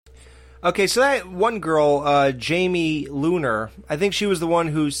 Okay, so that one girl, Jamie Lunar, I think she was the one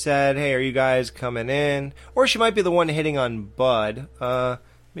who said, hey, are you guys coming in? Or she might be the one hitting on Bud. Let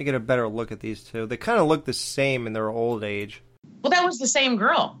me get a better look at these two. They kind of look the same in their old age. Well, that was the same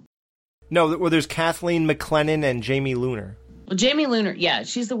girl. No, well, there's Kathleen McLennan and Jamie Lunar. Well, Jamie Lunar, yeah,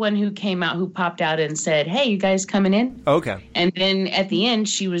 she's the one who came out, who popped out and said, hey, you guys coming in? Okay. And then at the end,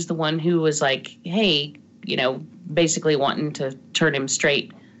 she was the one who was like, hey, basically wanting to turn him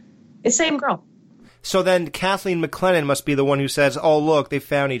straight. It's the same girl. So then Kathleen McLennan must be the one who says, oh, look, they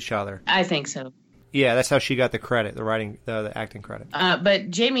found each other. I think so. Yeah, that's how she got the credit, the writing, the acting credit. But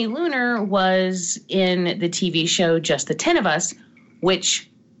Jamie Lunar was in the TV show Just the 10 of Us, which...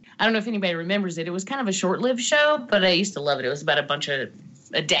 I don't know if anybody remembers it. It was kind of a short-lived show, but I used to love it. It was about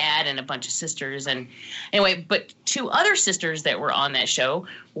a dad and a bunch of sisters. And anyway, but two other sisters that were on that show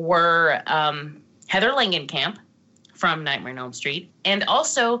were Heather Langenkamp from Nightmare on Elm Street, and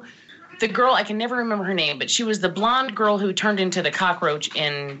also the girl, I can never remember her name, but she was the blonde girl who turned into the cockroach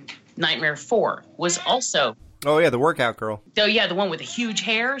in Nightmare 4, was also... Oh, yeah, the workout girl. Oh, yeah, the one with the huge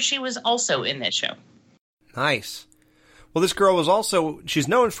hair. She was also in that show. Nice. Well, this girl was also, she's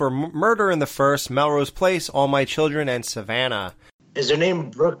known for Murder in the First, Melrose Place, All My Children, and Savannah. Is her name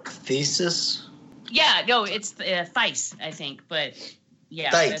Brooke Thesis? Yeah, no, it's Theiss, I think, but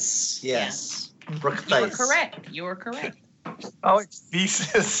yeah. Theiss, yes. Yeah. Brooke You were Theiss. correct. You were correct. Oh, it's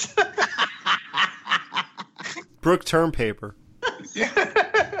thesis. Brooke term paper.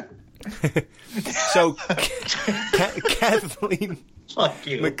 So, Kathleen. Fuck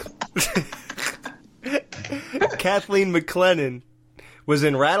you. Kathleen McLennan was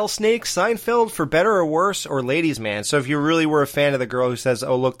in Rattlesnake, Seinfeld, For Better or Worse, or Ladies' Man. So if you really were a fan of the girl who says,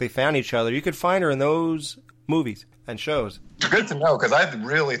 oh, look, they found each other, you could find her in those movies and shows. Good to know, because I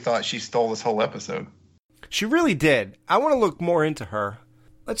really thought she stole this whole episode. She really did. I want to look more into her.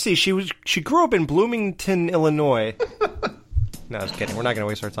 Let's see. She grew up in Bloomington, Illinois. No, I was kidding. We're not going to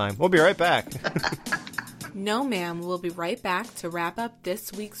waste our time. We'll be right back. No, ma'am. We'll be right back to wrap up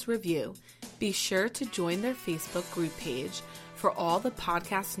this week's review. Be sure to join their Facebook group page for all the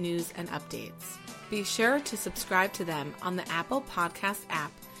podcast news and updates. Be sure to subscribe to them on the Apple Podcast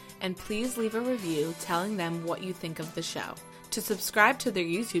app, and please leave a review telling them what you think of the show. To subscribe to their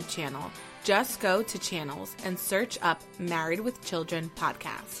YouTube channel, just go to channels and search up Married with Children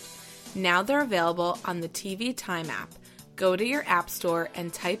podcast. Now they're available on the TV Time app. Go to your app store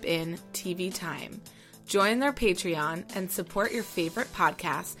and type in TV Time. Join their Patreon and support your favorite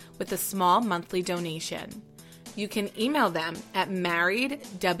podcasts with a small monthly donation. You can email them at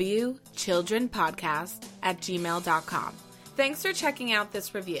marriedwchildrenpodcast@gmail.com. Thanks for checking out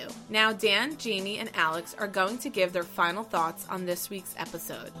this review. Now Dan, Jamie, and Alex are going to give their final thoughts on this week's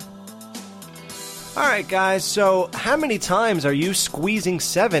episode. All right, guys, so how many times are you squeezing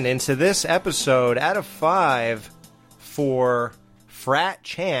 7 into this episode out of 5 for Frat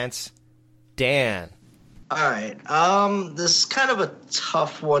Chance Dan? All right. This is kind of a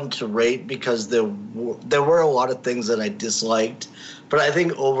tough one to rate because there were a lot of things that I disliked, but I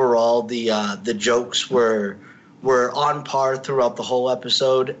think overall the jokes were on par throughout the whole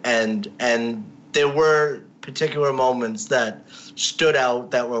episode, and there were particular moments that stood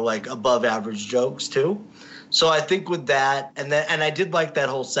out that were like above average jokes too. So I think with that, and I did like that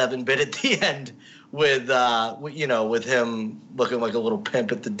whole 7 bit at the end with him looking like a little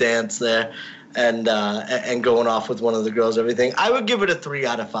pimp at the dance there. And going off with one of the girls, everything. I would give it a 3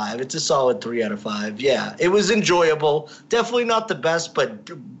 out of 5. It's a solid 3 out of 5. Yeah, it was enjoyable. Definitely not the best,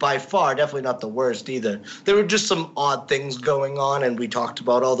 but by far definitely not the worst either. There were just some odd things going on, and we talked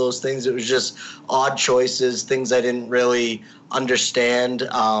about all those things. It was just odd choices, things I didn't really understand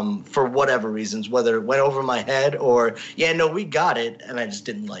for whatever reasons, whether it went over my head or, we got it, and I just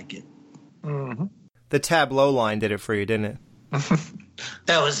didn't like it. Mm-hmm. The tableau line did it for you, didn't it?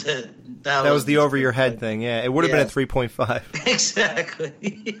 That was it. That was the over your head thing. Yeah, it would have been a 3.5.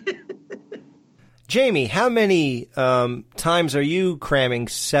 Exactly. Jamie, how many times are you cramming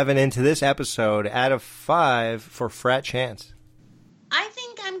 7 into this episode out of 5 for Frat Chance? I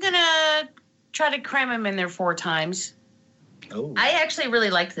think I'm gonna try to cram him in there 4 times. Oh. I actually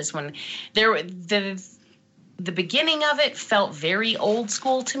really liked this one. The beginning of it felt very old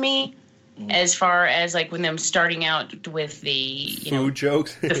school to me. As far as like when them starting out with the food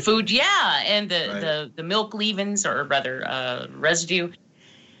jokes, the food, and the milk leavings, or rather residue.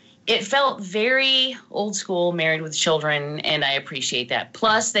 It felt very old school, Married with Children, and I appreciate that.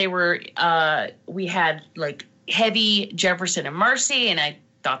 Plus, they were we had like heavy Jefferson and Marcy, and I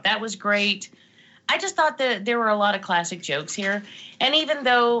thought that was great. I just thought that there were a lot of classic jokes here, and even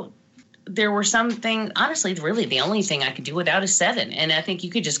though there were something, honestly, really the only thing I could do without is 7. And I think you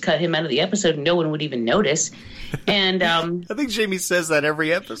could just cut him out of the episode and no one would even notice. And I think Jamie says that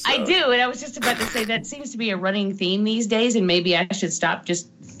every episode. I do. And I was just about to say that seems to be a running theme these days. And maybe I should stop just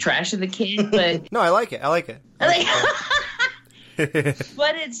trashing the kid. But no, I like it. But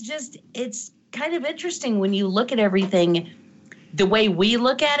it's kind of interesting when you look at everything the way we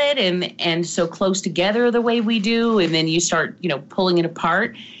look at it and so close together the way we do. And then you start, pulling it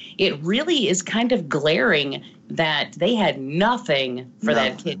apart. It really is kind of glaring that they had nothing for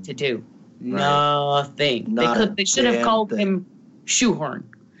that kid to do. Right. Nothing. They should have called him Shoehorn.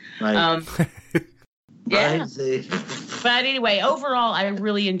 Right. Yeah. But anyway, overall, I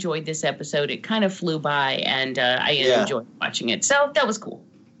really enjoyed this episode. It kind of flew by, and I enjoyed watching it. So that was cool.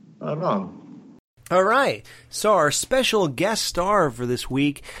 All right. So our special guest star for this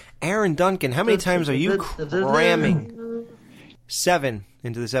week, Aaron Duncan. How many times are you cramming 7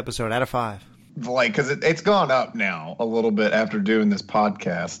 into this episode out of 5? Like, because it's gone up now a little bit after doing this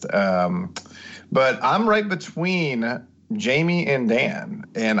podcast. But I'm right between Jamie and Dan,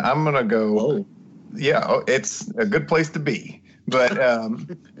 and I'm going to go, it's a good place to be. But I'm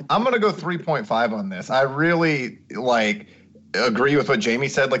going to go 3.5 on this. I really, agree with what Jamie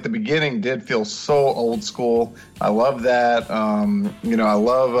said. Like the beginning did feel so old school. I love that. I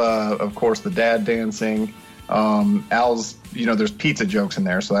love, of course, the dad dancing. Al's, there's pizza jokes in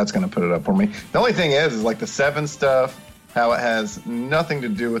there, so that's going to put it up for me. The only thing is like the Seven stuff, how it has nothing to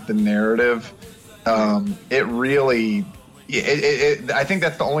do with the narrative. It really, I think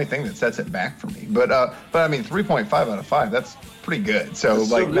that's the only thing that sets it back for me. But I mean, 3.5 out of 5, that's pretty good. So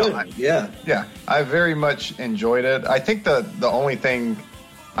that's like, so good. yeah, I very much enjoyed it. I think the only thing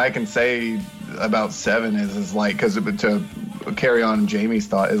I can say about 7 is like, because to carry on Jamie's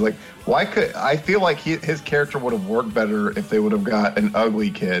thought, is like, I feel like his character would have worked better if they would have got an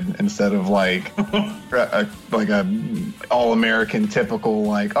ugly kid instead of like a all-American typical,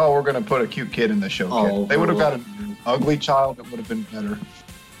 like, oh, we're going to put a cute kid in the show. Kid. They would have got an ugly child that would have been better.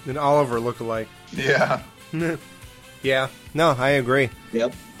 An Oliver lookalike. Yeah. Yeah. No, I agree.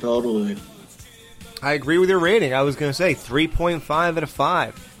 Yep, totally. I agree with your rating. I was going to say 3.5 out of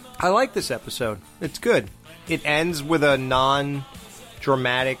 5. I like this episode. It's good. It ends with a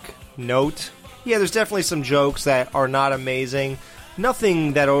non-dramatic note. Yeah, there's definitely some jokes that are not amazing.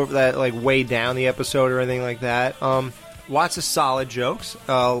 Nothing that like weigh down the episode or anything like that. Lots of solid jokes.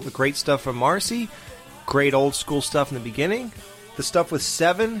 Great stuff from Marcy. Great old school stuff in the beginning. The stuff with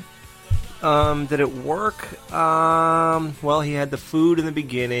 7. Did it work? Well, he had the food in the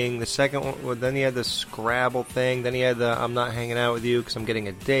beginning. The second one, well, then he had the Scrabble thing. Then he had the I'm not hanging out with you because I'm getting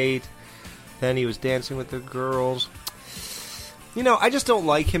a date. Then he was dancing with the girls. I just don't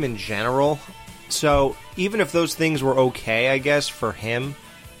like him in general. So even if those things were okay, I guess, for him,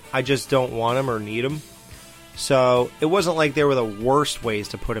 I just don't want him or need him. So it wasn't like they were the worst ways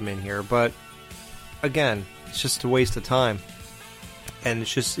to put him in here. But again, it's just a waste of time. And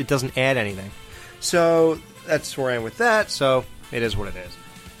it doesn't add anything. So that's where I am with that. So it is what it is.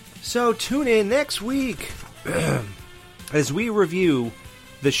 So tune in next week as we review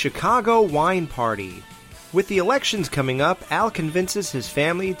the Chicago Wine Party. With the elections coming up, Al convinces his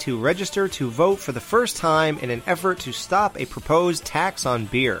family to register to vote for the first time in an effort to stop a proposed tax on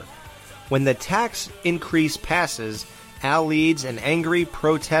beer. When the tax increase passes, Al leads an angry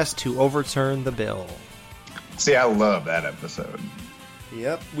protest to overturn the bill. See, I love that episode.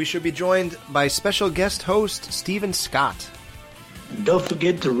 Yep. We should be joined by special guest host Stephen Scott. Don't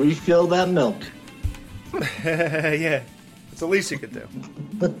forget to refill that milk. Yeah. It's the least you could do.